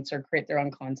influencer create their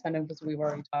own content, as we've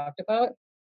already talked about.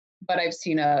 But I've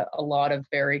seen a lot of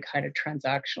very kind of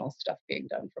transactional stuff being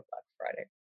done for Black Friday.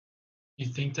 You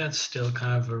think that's still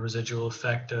kind of a residual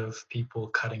effect of people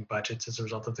cutting budgets as a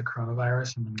result of the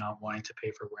coronavirus and them not wanting to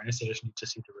pay for awareness? They just need to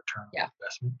see the return on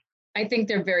investment. I think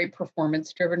they're very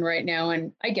performance driven right now,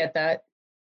 and I get that.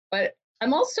 But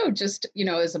I'm also just,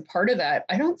 as a part of that,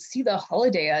 I don't see the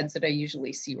holiday ads that I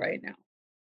usually see right now.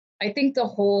 I think the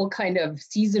whole kind of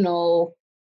seasonal,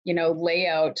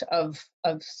 layout of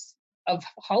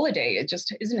holiday, it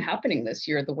just isn't happening this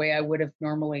year the way I would have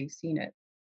normally seen it.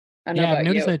 I don't know I've about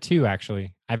noticed you. that too,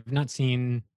 actually. I've not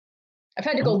seen I've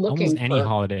had to go looking almost any for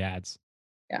holiday ads.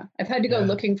 Yeah, I've had to go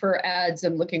looking for ads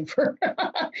and looking for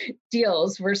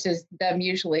deals versus them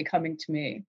usually coming to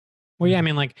me. Well, yeah, I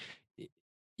mean, like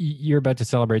you're about to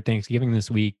celebrate Thanksgiving this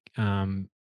week,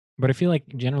 but I feel like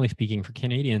generally speaking, for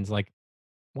Canadians, like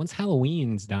once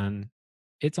Halloween's done,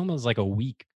 it's almost like a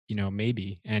week,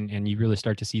 maybe, and you really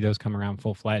start to see those come around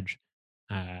full fledged,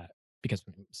 because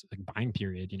it's like buying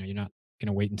period. You're not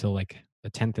gonna wait until like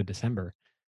the 10th of December.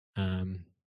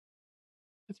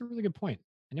 That's a really good point.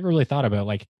 I never really thought about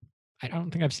like I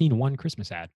don't think I've seen one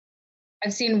Christmas ad.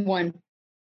 I've seen one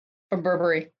from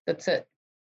Burberry. That's it.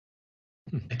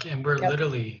 And we're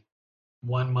literally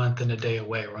 1 month and a day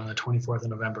away. We're on the 24th of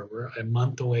November. We're a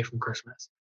month away from Christmas.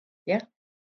 Yeah.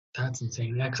 That's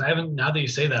insane. Yeah, because I haven't, now that you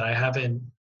say that, I haven't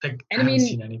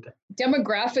seen anything.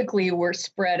 Demographically, we're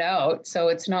spread out. So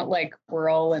it's not like we're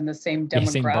all in the same demographic.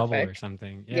 Same bubble or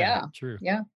something. Yeah. True.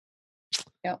 Yeah.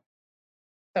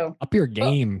 So up your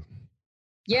game.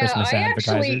 Christmas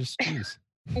advertisers. Jeez.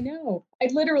 I know. I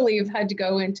literally have had to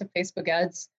go into Facebook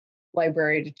ads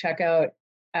library to check out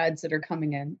ads that are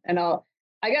coming in. And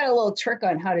I got a little trick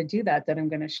on how to do that I'm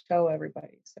going to show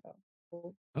everybody.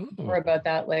 So more about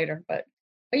that later. But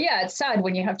yeah, it's sad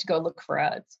when you have to go look for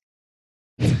ads.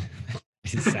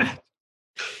 It's sad.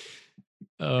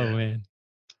 Man.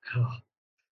 Oh,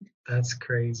 that's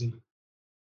crazy.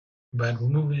 But we'll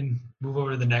move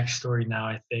over to the next story now,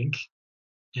 I think,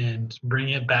 and bring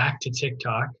it back to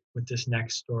TikTok with this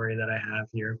next story that I have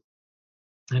here.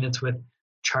 And it's with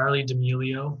Charli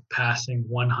D'Amelio passing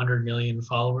 100 million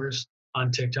followers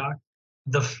on TikTok.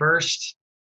 The first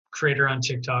creator on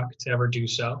TikTok to ever do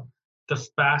so.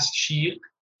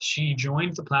 She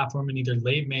joined the platform in either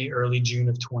late May, early June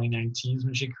of 2019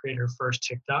 when she created her first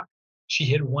TikTok. She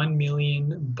hit 1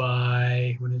 million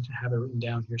by, when did I have it written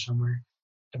down here somewhere?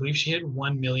 I believe she hit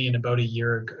 1 million about a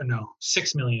year ago. No,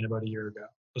 6 million about a year ago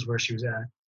was where she was at.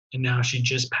 And now she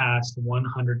just passed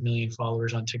 100 million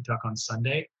followers on TikTok on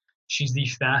Sunday. She's the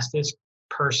fastest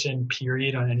person,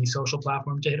 period, on any social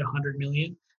platform to hit 100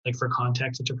 million. Like for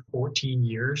context, it took 14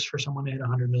 years for someone to hit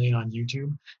 100 million on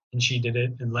YouTube. And she did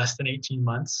it in less than 18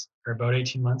 months, or about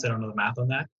 18 months. I don't know the math on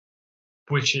that,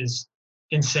 which is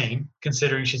insane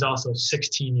considering she's also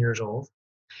 16 years old.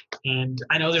 And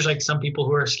I know there's like some people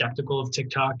who are skeptical of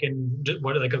TikTok and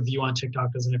what like a view on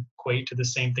TikTok doesn't equate to the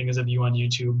same thing as a view on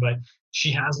YouTube, but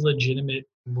she has legitimate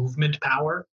movement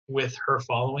power with her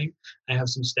following. I have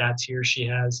some stats here. She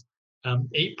has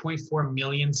 8.4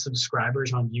 million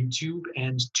subscribers on YouTube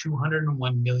and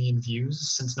 201 million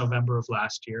views since November of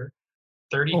last year,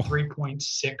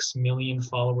 33.6 million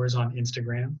followers on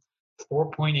Instagram,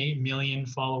 4.8 million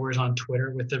followers on Twitter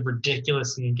with a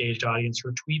ridiculously engaged audience.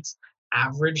 Her tweets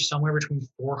average somewhere between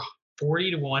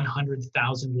 40 to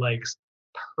 100,000 likes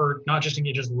per, not just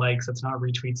engages likes, that's not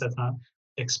retweets, that's not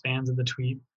expands of the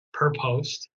tweet, per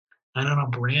post. And on a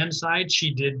brand side,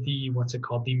 she did the, what's it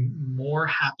called, the More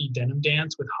Happy Denim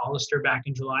Dance with Hollister back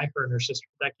in July for her sister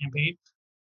for that campaign.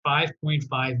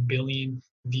 5.5 billion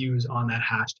views on that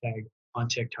hashtag on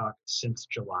TikTok since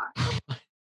July. How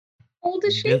old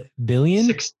is she? Billion?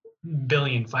 6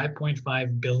 billion,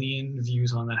 5.5 billion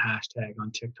views on that hashtag on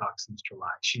TikTok since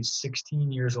July. She's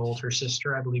 16 years old. Her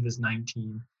sister, I believe, is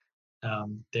 19.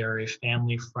 They're a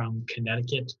family from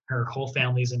Connecticut. Her whole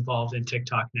family's involved in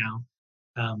TikTok now.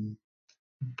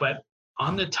 But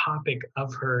on the topic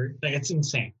of her, like, it's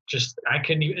insane. Just, I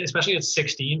couldn't even, especially at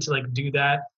 16, to like do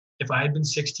that. If I had been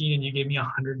 16 and you gave me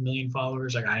 100 million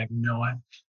followers, like I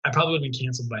probably would have been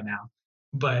canceled by now.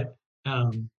 But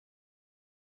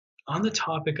on the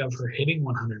topic of her hitting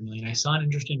 100 million, I saw an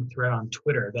interesting thread on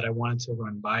Twitter that I wanted to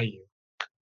run by you.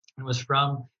 It was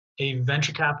from a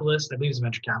venture capitalist, I believe it's a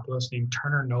venture capitalist named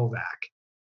Turner Novak.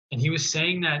 And he was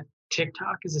saying that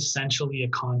TikTok is essentially a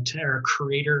content or a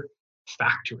creator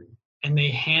factory. And they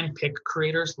handpick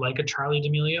creators like a Charli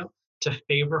D'Amelio to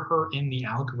favor her in the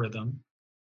algorithm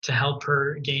to help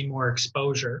her gain more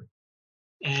exposure.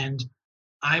 And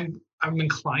I'm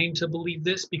inclined to believe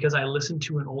this because I listened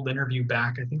to an old interview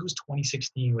back, I think it was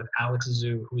 2016, with Alex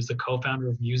Zhu, who was the co-founder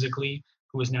of Musically,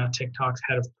 who is now TikTok's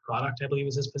head of product, I believe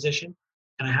is his position.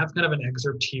 And I have kind of an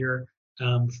excerpt here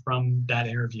from that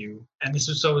interview. And this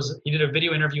is he did a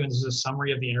video interview, and this is a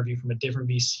summary of the interview from a different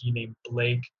VC named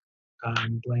Blake.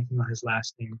 I'm blanking on his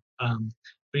last name. But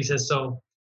he says, so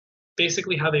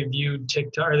basically how they viewed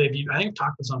TikTok, or I think I've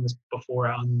talked this on this before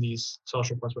on these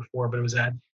social reports before, but it was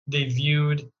that they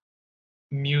viewed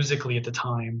Musically at the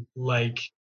time like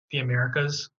the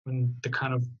Americas, when the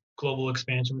kind of global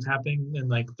expansion was happening in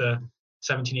like the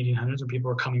 1800s, when people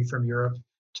were coming from Europe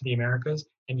to the Americas.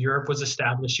 And Europe was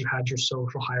established, you had your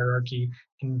social hierarchy,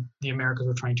 and the Americas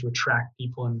were trying to attract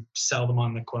people and sell them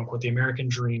on the quote unquote the American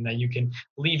dream, that you can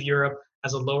leave Europe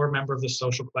as a lower member of the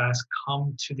social class,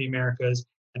 come to the Americas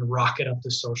and rocket up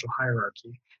the social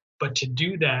hierarchy. But to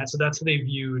do that, so that's how they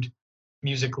viewed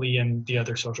Musically and the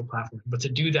other social platforms. But to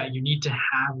do that, you need to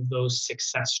have those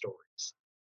success stories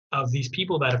of these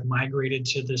people that have migrated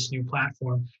to this new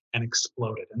platform and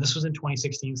exploded. And this was in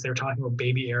 2016. So they were talking about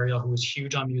Baby Ariel, who was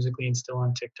huge on Musically and still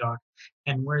on TikTok.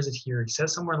 And where is it here? He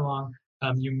says somewhere along,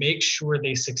 you make sure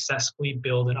they successfully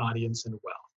build an audience and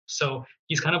wealth. So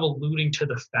he's kind of alluding to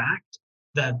the fact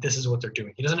that this is what they're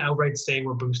doing. He doesn't outright say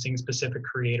we're boosting specific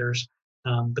creators,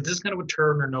 but this is kind of what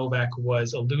Turner Novak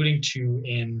was alluding to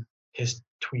in his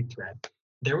tweet thread.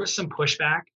 There was some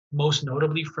pushback, most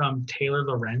notably from Taylor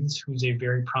Lorenz, who's a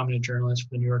very prominent journalist for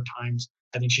the New York Times.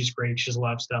 I think she's great. She does a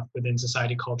lot of stuff within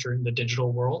society, culture, and the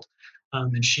digital world.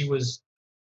 And she was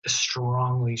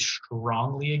strongly,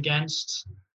 strongly against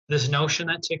this notion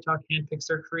that TikTok handpicks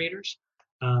their creators.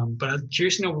 But I'm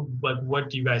curious to know, what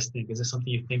do you guys think? Is this something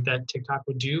you think that TikTok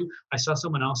would do? I saw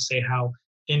someone else say how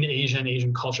in Asia and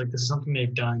Asian culture, this is something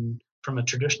they've done from a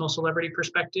traditional celebrity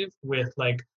perspective, with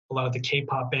like a lot of the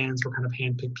K-pop bands were kind of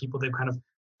handpicked people. They've kind of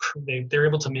they're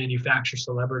able to manufacture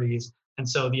celebrities, and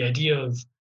so the idea of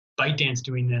ByteDance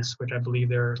doing this, which I believe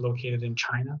they're located in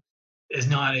China, is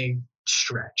not a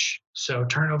stretch. So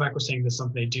Turner Novak was saying this is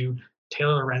something they do.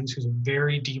 Taylor Lorenz, who's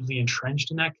very deeply entrenched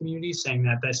in that community, saying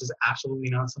that this is absolutely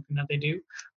not something that they do.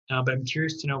 But I'm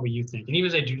curious to know what you think. And even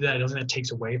as they do that, it doesn't, it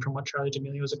takes away from what Charli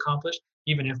D'Amelio has accomplished.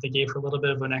 Even if they gave her a little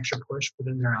bit of an extra push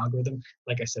within their algorithm,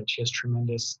 like I said, she has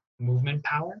tremendous movement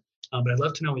power. But I'd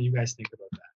love to know what you guys think about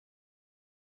that.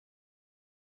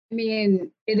 I mean,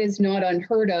 it is not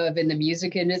unheard of in the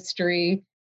music industry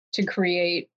to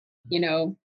create,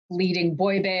 leading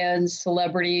boy bands,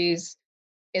 celebrities.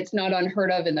 It's not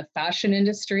unheard of in the fashion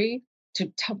industry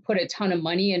to put a ton of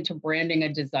money into branding a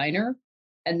designer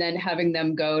and then having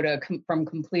them go to from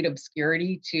complete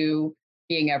obscurity to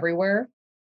being everywhere.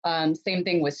 Same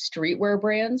thing with streetwear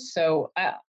brands. So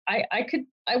I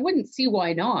wouldn't see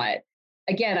why not.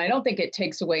 Again, I don't think it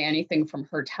takes away anything from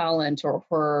her talent or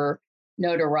her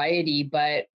notoriety,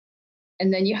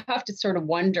 and then you have to sort of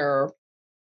wonder,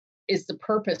 is the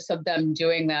purpose of them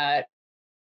doing that,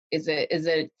 is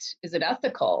it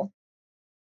ethical?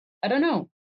 I don't know.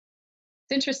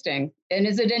 It's interesting. And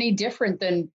is it any different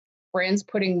than brands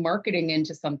putting marketing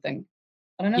into something?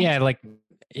 I don't know.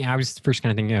 Yeah, I was first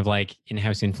kind of thinking of like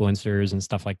in-house influencers and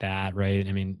stuff like that, right?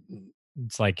 I mean,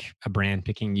 it's like a brand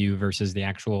picking you versus the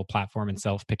actual platform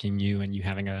itself picking you, and you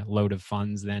having a load of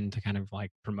funds then to kind of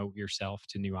like promote yourself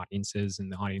to new audiences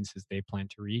and the audiences they plan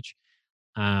to reach.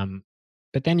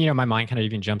 But then, my mind kind of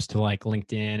even jumps to like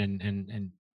LinkedIn and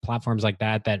platforms like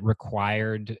that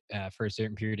required for a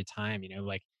certain period of time,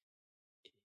 like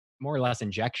more or less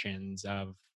injections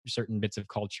of certain bits of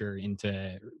culture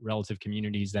into relative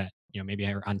communities that maybe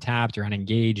are untapped or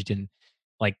unengaged. And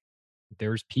like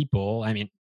there's people, I mean,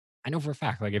 I know for a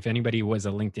fact, like if anybody was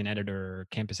a LinkedIn editor or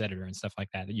campus editor and stuff like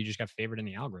that, that you just got favored in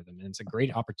the algorithm. And it's a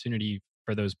great opportunity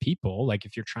for those people, like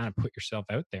if you're trying to put yourself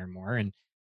out there more. And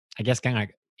I guess kind of,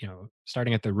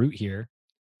 starting at the root here,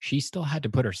 she still had to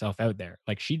put herself out there.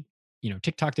 Like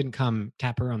TikTok didn't come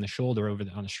tap her on the shoulder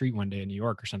on the street one day in New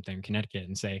York or something in Connecticut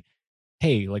and say,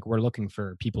 hey, like we're looking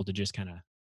for people to just kind of,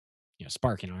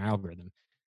 spark in our algorithm.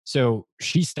 So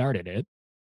she started it.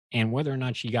 And whether or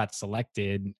not she got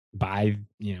selected by,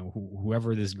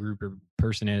 whoever this group or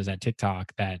person is at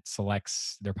TikTok that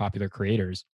selects their popular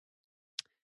creators,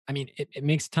 I mean, it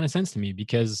makes a ton of sense to me,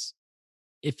 because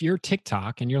if you're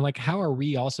TikTok and you're like, how are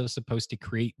we also supposed to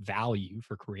create value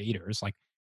for creators? Like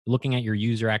looking at your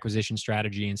user acquisition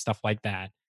strategy and stuff like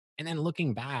that. And then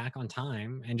looking back on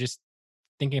time and just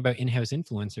thinking about in-house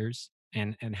influencers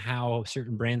and how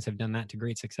certain brands have done that to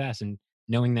great success, and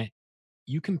knowing that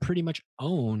you can pretty much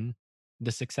own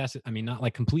the success. I mean, not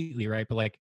like completely, right? But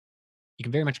like you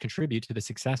can very much contribute to the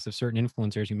success of certain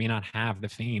influencers who may not have the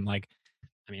fame. Like,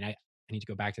 I mean, I need to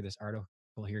go back to this article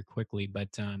here quickly, but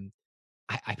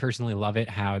I personally love it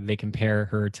how they compare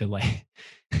her to like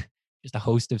just a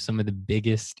host of some of the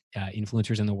biggest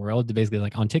influencers in the world to basically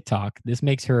like on TikTok. This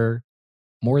makes her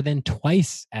more than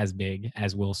twice as big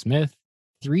as Will Smith,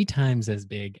 3 times as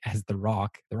big as The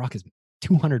Rock. The Rock has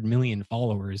 200 million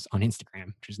followers on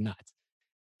Instagram, which is nuts,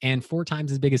 and 4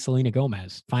 times as big as Selena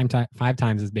Gomez, 5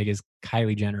 times as big as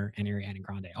Kylie Jenner and Ariana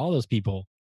Grande. All those people,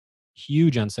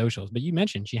 huge on socials. But you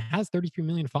mentioned she has 33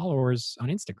 million followers on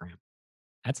Instagram.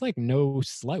 That's like no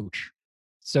slouch.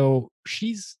 So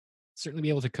she's certainly be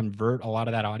able to convert a lot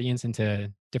of that audience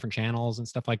into different channels and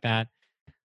stuff like that.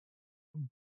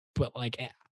 But like,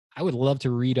 I would love to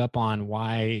read up on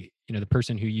why, the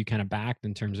person who you kind of backed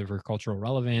in terms of her cultural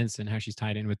relevance and how she's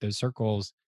tied in with those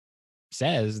circles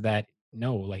says that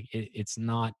no, like it's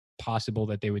not possible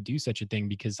that they would do such a thing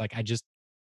because like I just,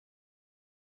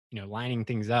 lining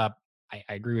things up, I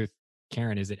agree with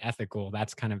Karen. Is it ethical?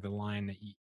 That's kind of the line that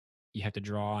you have to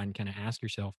draw and kind of ask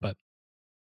yourself. But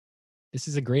this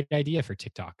is a great idea for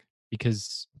TikTok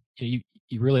because you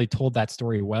really told that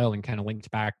story well and kind of linked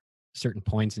back certain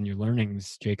points in your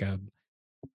learnings, Jacob.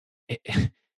 It,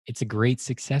 it's a great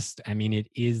success. I mean, it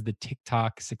is the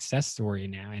TikTok success story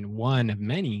now, and one of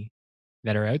many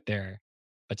that are out there,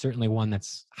 but certainly one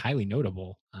that's highly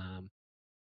notable.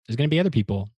 There's going to be other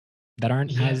people that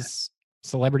aren't Yeah. as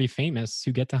celebrity famous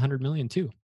who get to 100 million too.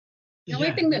 The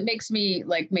only thing that makes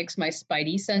my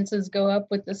spidey senses go up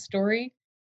with this story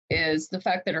is the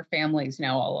fact that her family's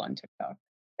now all on TikTok.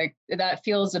 Like that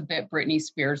feels a bit Britney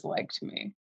Spears like to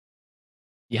me.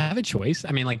 You have a choice.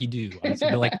 I mean, like you do, obviously,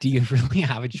 but like, do you really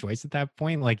have a choice at that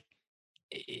point? Like,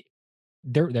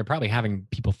 they're probably having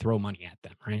people throw money at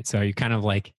them, right? So you kind of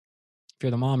like, if you're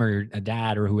the mom or a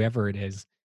dad or whoever it is,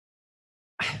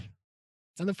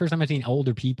 it's not the first time I've seen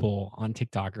older people on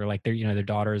TikTok or like their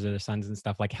daughters or their sons and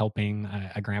stuff like helping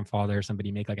a grandfather or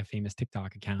somebody make like a famous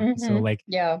TikTok account. Mm-hmm. So like,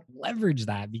 yeah, leverage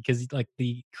that because like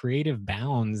the creative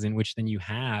bounds in which then you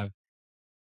have,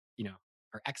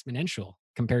 are exponential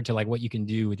compared to like what you can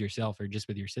do with yourself or just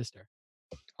with your sister.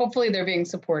 Hopefully they're being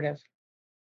supportive.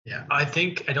 Yeah, I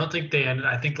don't think they ended.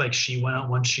 I think like she went out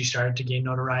once she started to gain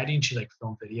notoriety and she like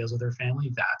filmed videos with her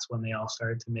family. That's when they all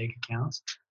started to make accounts.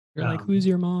 You're like, who's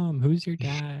your mom? Who's your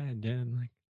dad? And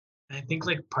like, I think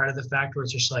like part of the fact where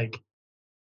it's just like,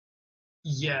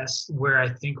 yes, where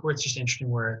it's just interesting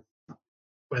where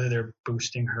whether they're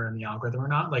boosting her in the algorithm or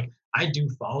not. Like I do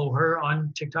follow her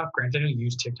on TikTok. Granted, I don't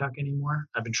use TikTok anymore.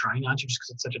 I've been trying not to just because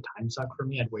it's such a time suck for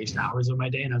me. I'd waste hours of my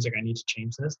day, and I was like, I need to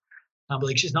change this. But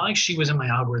like, she's not like she was in my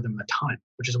algorithm a ton,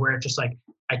 which is where it's just like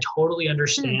I totally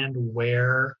understand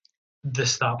where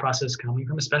this thought process is coming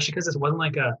from, especially because this wasn't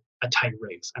like a tight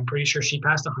race. I'm pretty sure she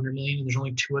passed 100 million, and there's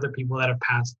only 2 other people that have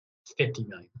passed 50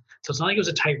 million. So it's not like it was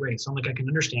a tight race. So I'm like, I can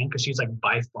understand because she's like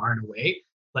by far and away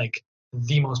like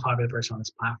the most popular person on this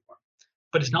platform.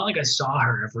 But it's not like I saw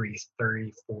her every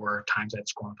 34 times I'd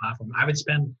scroll on the platform. I would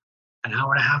spend an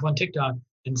hour and a half on TikTok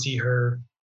and see her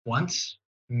once,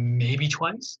 maybe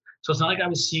twice. So it's not like I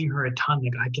was seeing her a ton.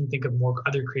 Like I can think of more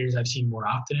other creators I've seen more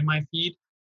often in my feed.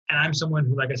 And I'm someone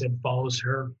who, like I said, follows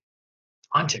her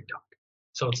on TikTok.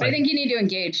 So it's I think you need to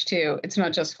engage too. It's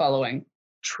not just following.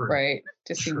 True. Right.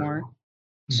 To see more.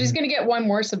 Mm-hmm. She's going to get one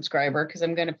more subscriber because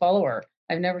I'm going to follow her.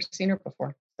 I've never seen her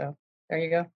before. So there you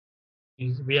go.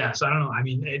 Yeah. So I don't know. I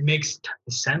mean, it makes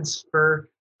sense for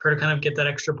her to kind of get that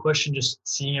extra push and just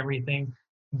seeing everything.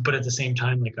 But at the same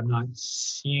time, like I'm not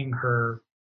seeing her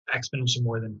exponentially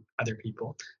more than other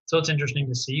people. So it's interesting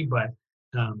to see, but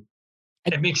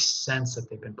it makes sense that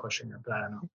they've been pushing her, but I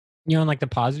don't know. On like the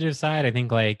positive side, I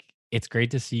think like it's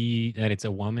great to see that it's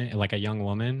a woman, like a young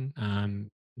woman,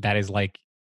 that is like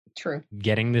true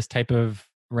getting this type of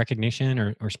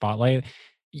recognition or spotlight.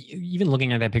 Even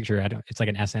looking at that picture, it's like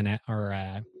an SNL or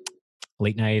a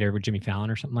late night or with Jimmy Fallon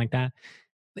or something like that.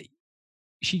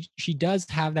 She does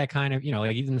have that kind of,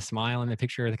 like even the smile in the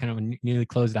picture, the kind of nearly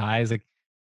closed eyes, like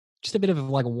just a bit of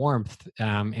like warmth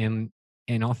and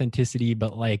authenticity,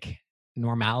 but like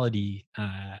normality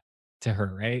to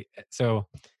her, right? So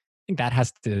I think that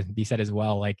has to be said as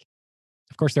well. Like,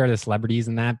 of course, there are the celebrities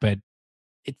in that, but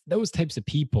it's those types of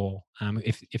people.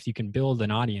 If you can build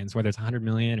an audience, whether it's 100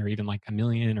 million or even like a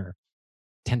million or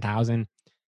 10,000,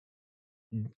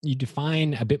 you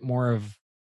define a bit more of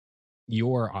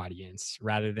your audience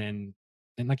rather than,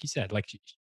 and like you said, like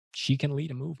she can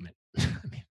lead a movement. I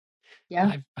mean,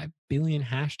 yeah, 5 billion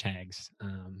hashtags.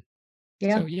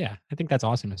 yeah. So yeah, I think that's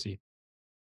awesome to see.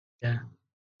 Yeah.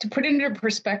 To put it into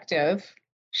perspective,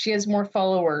 she has more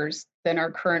followers than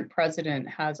our current president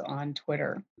has on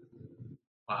Twitter.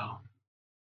 Wow.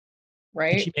 Did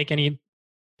right? she make any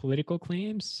political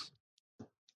claims?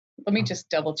 Let me just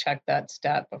double check that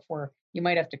stat before you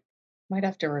might have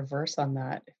to reverse on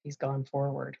that if he's gone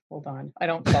forward. Hold on. I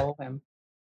don't follow him.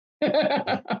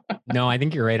 No, I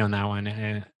think you're right on that one.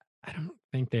 I don't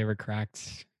think they ever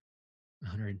cracked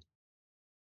 100.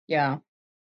 Yeah.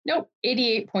 Nope.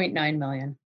 88.9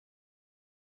 million.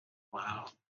 Wow.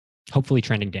 Hopefully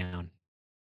trending down.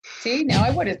 See, now I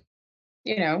would have,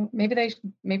 maybe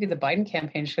the Biden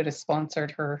campaign should have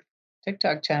sponsored her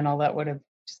TikTok channel. That would have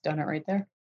just done it right there.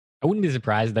 I wouldn't be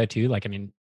surprised though, too. Like, I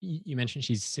mean, you mentioned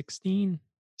she's 16.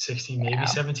 16, maybe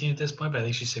 17 at this point, but I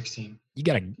think she's 16. You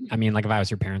gotta, I mean, like if I was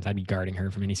your parents, I'd be guarding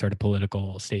her from any sort of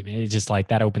political statement. It's just like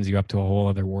that opens you up to a whole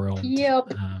other world.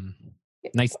 Yep.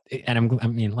 Nice. And I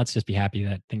mean, let's just be happy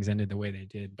that things ended the way they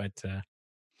did. But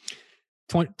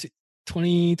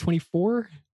 2024,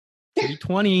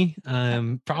 2020,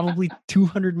 probably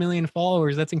 200 million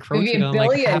followers. That's encroaching on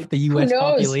like half the US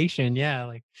population. Yeah.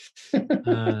 Like,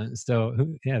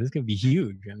 so yeah, this could be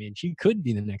huge. I mean, she could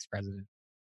be the next president.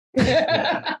 No,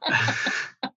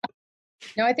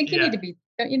 I think don't you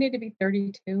need to be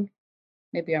 32?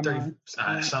 Maybe I'm wrong.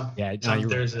 There's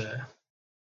a.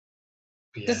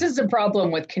 Yeah. This is a problem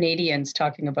with Canadians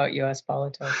talking about US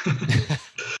politics.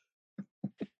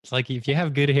 It's like if you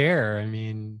have good hair, I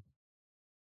mean.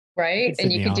 Right?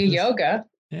 And you can do yoga.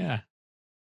 Yeah.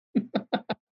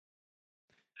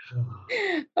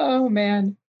 Oh,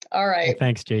 man. All right. Well,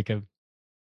 thanks, Jacob.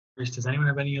 Does anyone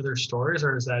have any other stories,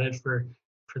 or is that it for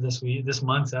this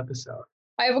month's episode?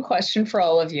 I have a question for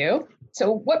all of you.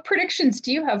 So what predictions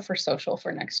do you have for social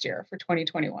for next year, for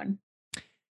 2021?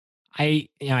 I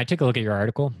took a look at your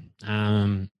article,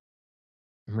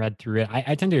 read through it.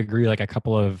 I tend to agree, like a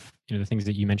couple of the things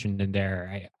that you mentioned in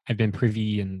there. I've been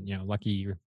privy and lucky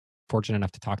or fortunate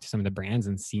enough to talk to some of the brands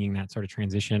and seeing that sort of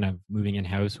transition of moving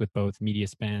in-house with both media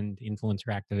spend,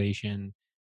 influencer activation,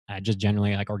 just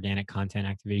generally like organic content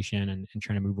activation and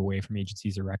trying to move away from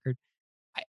agencies of record.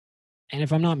 And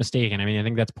if I'm not mistaken, I mean, I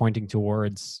think that's pointing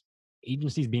towards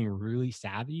agencies being really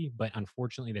savvy, but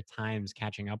unfortunately the time's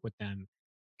catching up with them.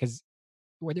 Because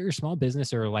whether you're a small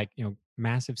business or like,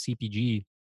 massive CPG,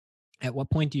 at what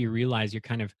point do you realize you're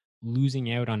kind of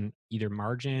losing out on either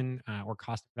margin or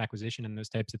cost of acquisition and those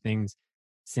types of things?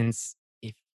 Since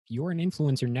if you're an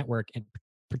influencer network, and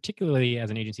particularly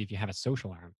as an agency, if you have a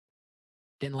social arm,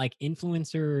 then like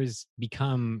influencers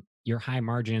become your high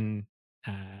margin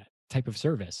type of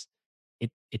service.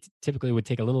 It typically would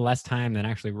take a little less time than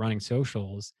actually running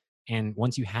socials. And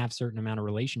once you have certain amount of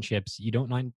relationships, you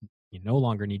no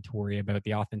longer need to worry about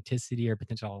the authenticity or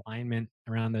potential alignment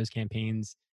around those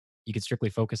campaigns. You could strictly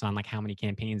focus on like how many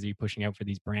campaigns are you pushing out for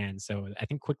these brands. So I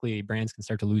think quickly brands can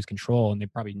start to lose control, and they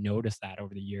probably notice that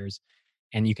over the years.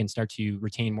 And you can start to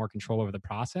retain more control over the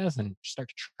process and start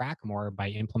to track more by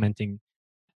implementing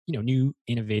new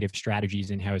innovative strategies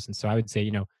in house. And so I would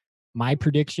say my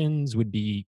predictions would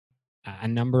be a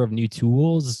number of new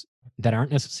tools that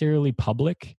aren't necessarily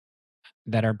public,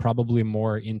 that are probably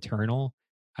more internal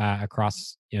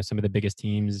across some of the biggest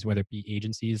teams, whether it be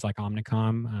agencies like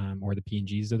Omnicom or the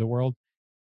P&Gs of the world.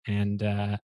 And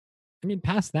I mean,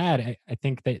 past that, I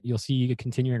think that you'll see a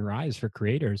continuing rise for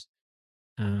creators.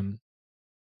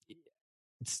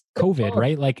 It's COVID,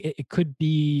 right? Like it could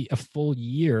be a full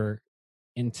year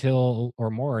until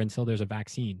there's a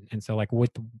vaccine. And so like with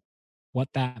what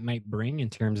that might bring in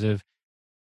terms of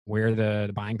where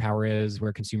the buying power is,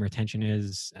 where consumer attention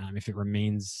is, if it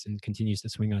remains and continues to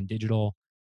swing on digital.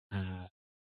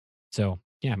 So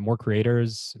yeah, more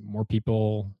creators, more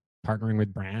people partnering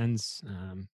with brands,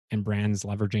 and brands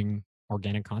leveraging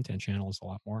organic content channels a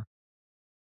lot more.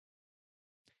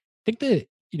 I think that,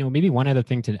 maybe one other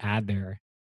thing to add there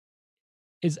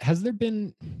is, has there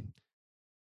been,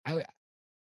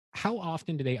 how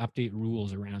often do they update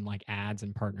rules around like ads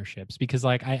and partnerships? Because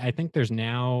like, I think there's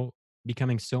now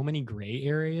becoming so many gray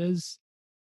areas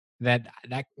that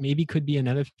maybe could be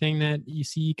another thing that you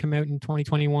see come out in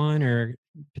 2021 or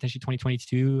potentially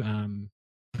 2022.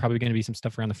 Probably going to be some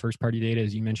stuff around the first party data,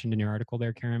 as you mentioned in your article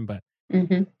there, Karen. But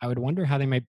I would wonder how they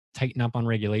might tighten up on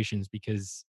regulations,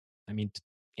 because I mean,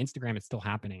 Instagram, it's still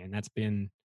happening, and that's been,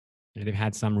 they've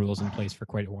had some rules in place for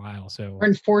quite a while. So or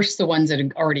enforce the ones that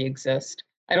already exist.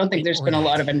 I don't think there's been a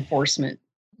lot of enforcement.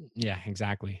 Yeah,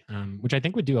 exactly. Which I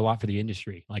think would do a lot for the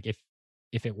industry. Like if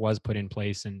it was put in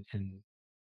place and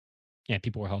yeah,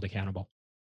 people were held accountable.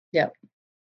 Yeah.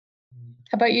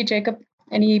 How about you, Jacob?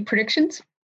 Any predictions?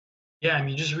 Yeah, I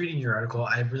mean, just reading your article,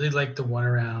 I really like the one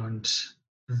around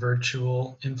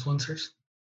virtual influencers.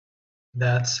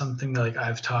 that's something that like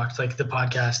I've talked, like the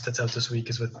podcast that's out this week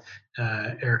is with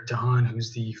Eric DeHaan,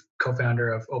 who's the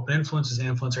co-founder of Open Influence,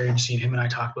 an influencer agency, and him and I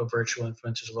talked about virtual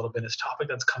influencers a little bit. It's a topic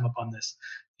that's come up on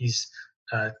these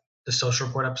the social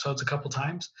report episodes a couple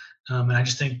times, and I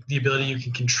just think the ability you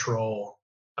can control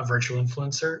a virtual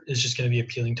influencer is just going to be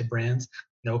appealing to brands.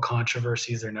 No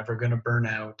controversies, they're never going to burn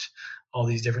out. All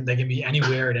these different, they can be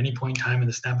anywhere at any point in time in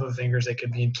the snap of fingers. They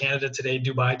could be in Canada today,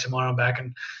 Dubai tomorrow, back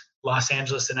in Los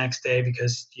Angeles the next day,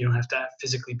 because you don't have to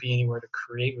physically be anywhere to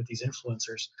create with these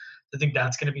influencers. I think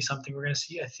that's going to be something we're going to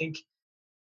see. I think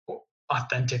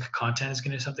authentic content is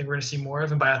going to be something we're going to see more of.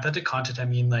 And by authentic content, I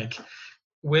mean like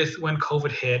when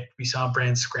COVID hit, we saw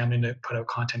brands scrambling to put out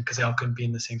content because they all couldn't be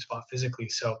in the same spot physically.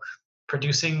 So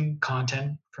producing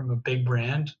content from a big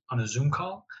brand on a Zoom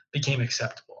call became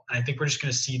acceptable. And I think we're just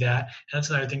going to see that. And that's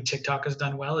another thing TikTok has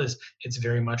done well, is it's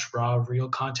very much raw, real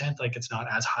content. Like it's not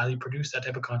as highly produced. That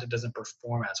type of content doesn't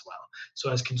perform as well.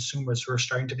 So as consumers, we're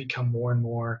starting to become more and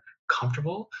more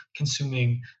comfortable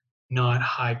consuming not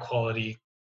high quality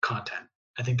content.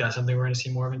 I think that's something we're going to see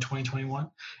more of in 2021.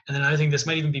 And then I think this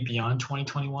might even be beyond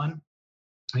 2021.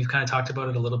 We've kind of talked about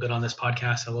it a little bit on this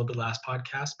podcast, a little bit last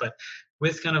podcast, but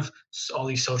with kind of all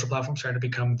these social platforms starting to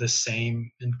become the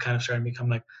same and kind of starting to become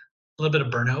like a little bit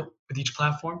of burnout with each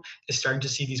platform, is starting to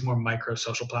see these more micro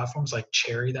social platforms like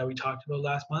Cherry that we talked about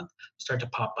last month start to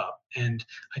pop up. And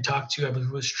I talked to, I believe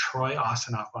it was Troy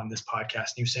Osinoff on this podcast,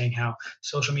 and he was saying how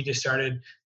social media started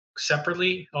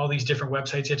separately, all these different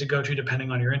websites you had to go to depending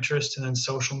on your interest, and then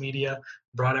social media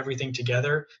brought everything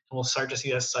together. And we'll start to see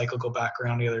that cycle go back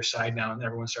around the other side now, and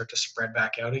everyone start to spread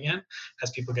back out again as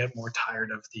people get more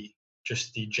tired of the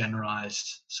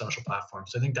generalized social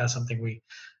platforms. So I think that's something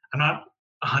I'm not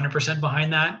 100%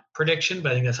 behind that prediction,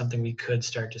 but I think that's something we could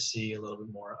start to see a little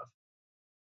bit more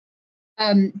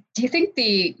of. Do you think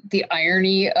the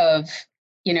irony of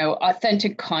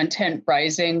authentic content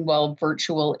rising while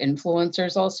virtual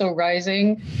influencers also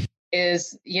rising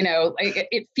is,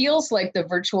 it feels like the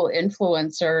virtual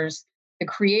influencers, the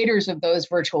creators of those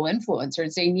virtual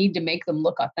influencers, they need to make them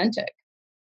look authentic.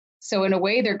 So in a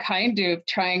way, they're kind of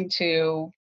trying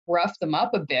to rough them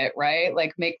up a bit, right?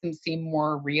 Like make them seem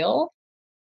more real.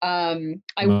 I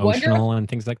wonder if, and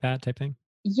things like that type thing.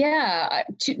 yeah,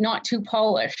 not too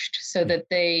polished so that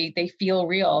they feel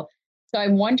real. So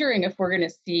I'm wondering if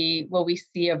will we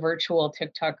see a virtual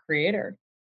TikTok creator?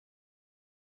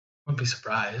 Wouldn't be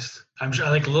surprised. I'm sure,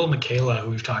 like Lil Miquela, who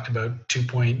we've talked about,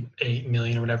 2.8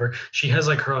 million or whatever. She has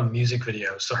like her own music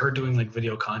videos, so her doing like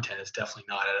video content is definitely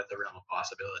not out of the realm of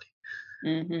possibility.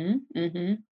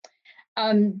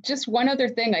 Just one other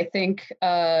thing, I think,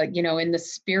 in the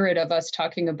spirit of us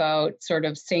talking about sort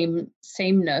of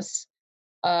sameness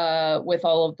with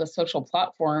all of the social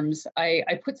platforms,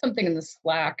 I put something in the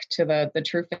Slack to the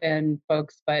TrueFan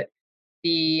folks, but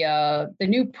the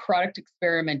new product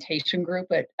experimentation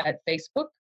group at Facebook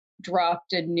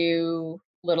dropped a new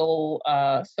little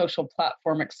social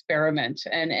platform experiment,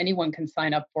 and anyone can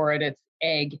sign up for it. It's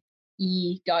egg.gg,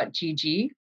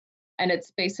 and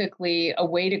it's basically a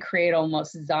way to create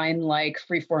almost Zine-like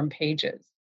freeform pages.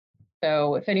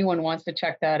 So if anyone wants to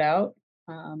check that out,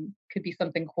 could be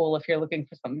something cool if you're looking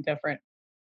for something different.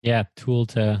 Yeah, tool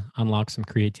to unlock some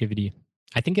creativity.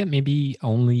 I think it may be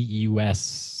only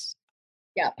US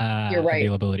you're right.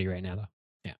 availability right now, though.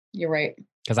 Yeah, you're right.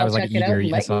 Because I was like eager.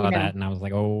 I saw that and I was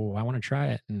like, oh, I want to try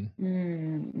it. And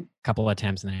a couple of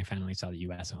attempts, and then I finally saw the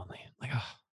US only. Like, oh,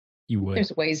 you would.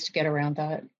 There's ways to get around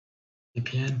that.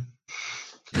 VPN.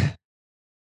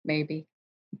 Maybe.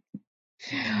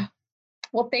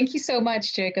 Well, thank you so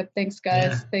much, Jacob. Thanks,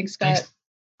 guys. Yeah. Thanks, Scott.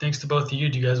 Thanks to both of you.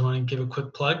 Do you guys want to give a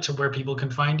quick plug to where people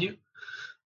can find you?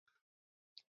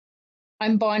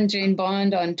 I'm Jane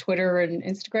Bond on Twitter and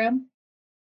Instagram.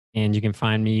 And you can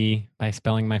find me by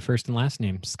spelling my first and last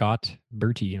name, Scott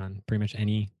Bertie, on pretty much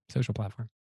any social platform.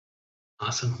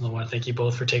 Awesome. Well, I want to thank you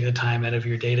both for taking the time out of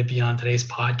your day to be on today's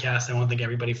podcast. I want to thank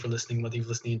everybody for listening, whether you've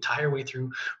listened the entire way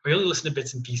through or you only listen to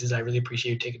bits and pieces. I really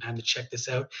appreciate you taking time to check this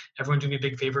out. Everyone, do me a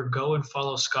big favor. Go and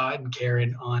follow Scott and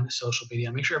Karen on social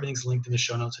media. Make sure everything's linked in the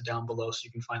show notes and down below so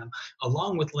you can find them,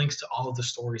 along with links to all of the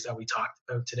stories that we talked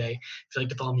about today. If you'd like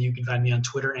to follow me, you can find me on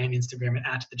Twitter and Instagram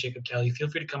at @TheJacobKelly. Feel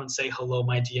free to come and say hello.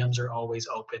 My DMs are always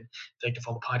open. If you'd like to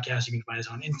follow the podcast, you can find us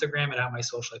on Instagram at My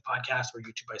Social Life Podcast or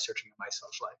YouTube by searching My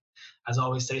Social Life. As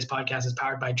always, today's podcast is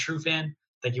powered by TrueFan.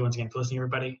 Thank you once again for listening,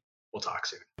 everybody. We'll talk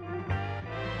soon.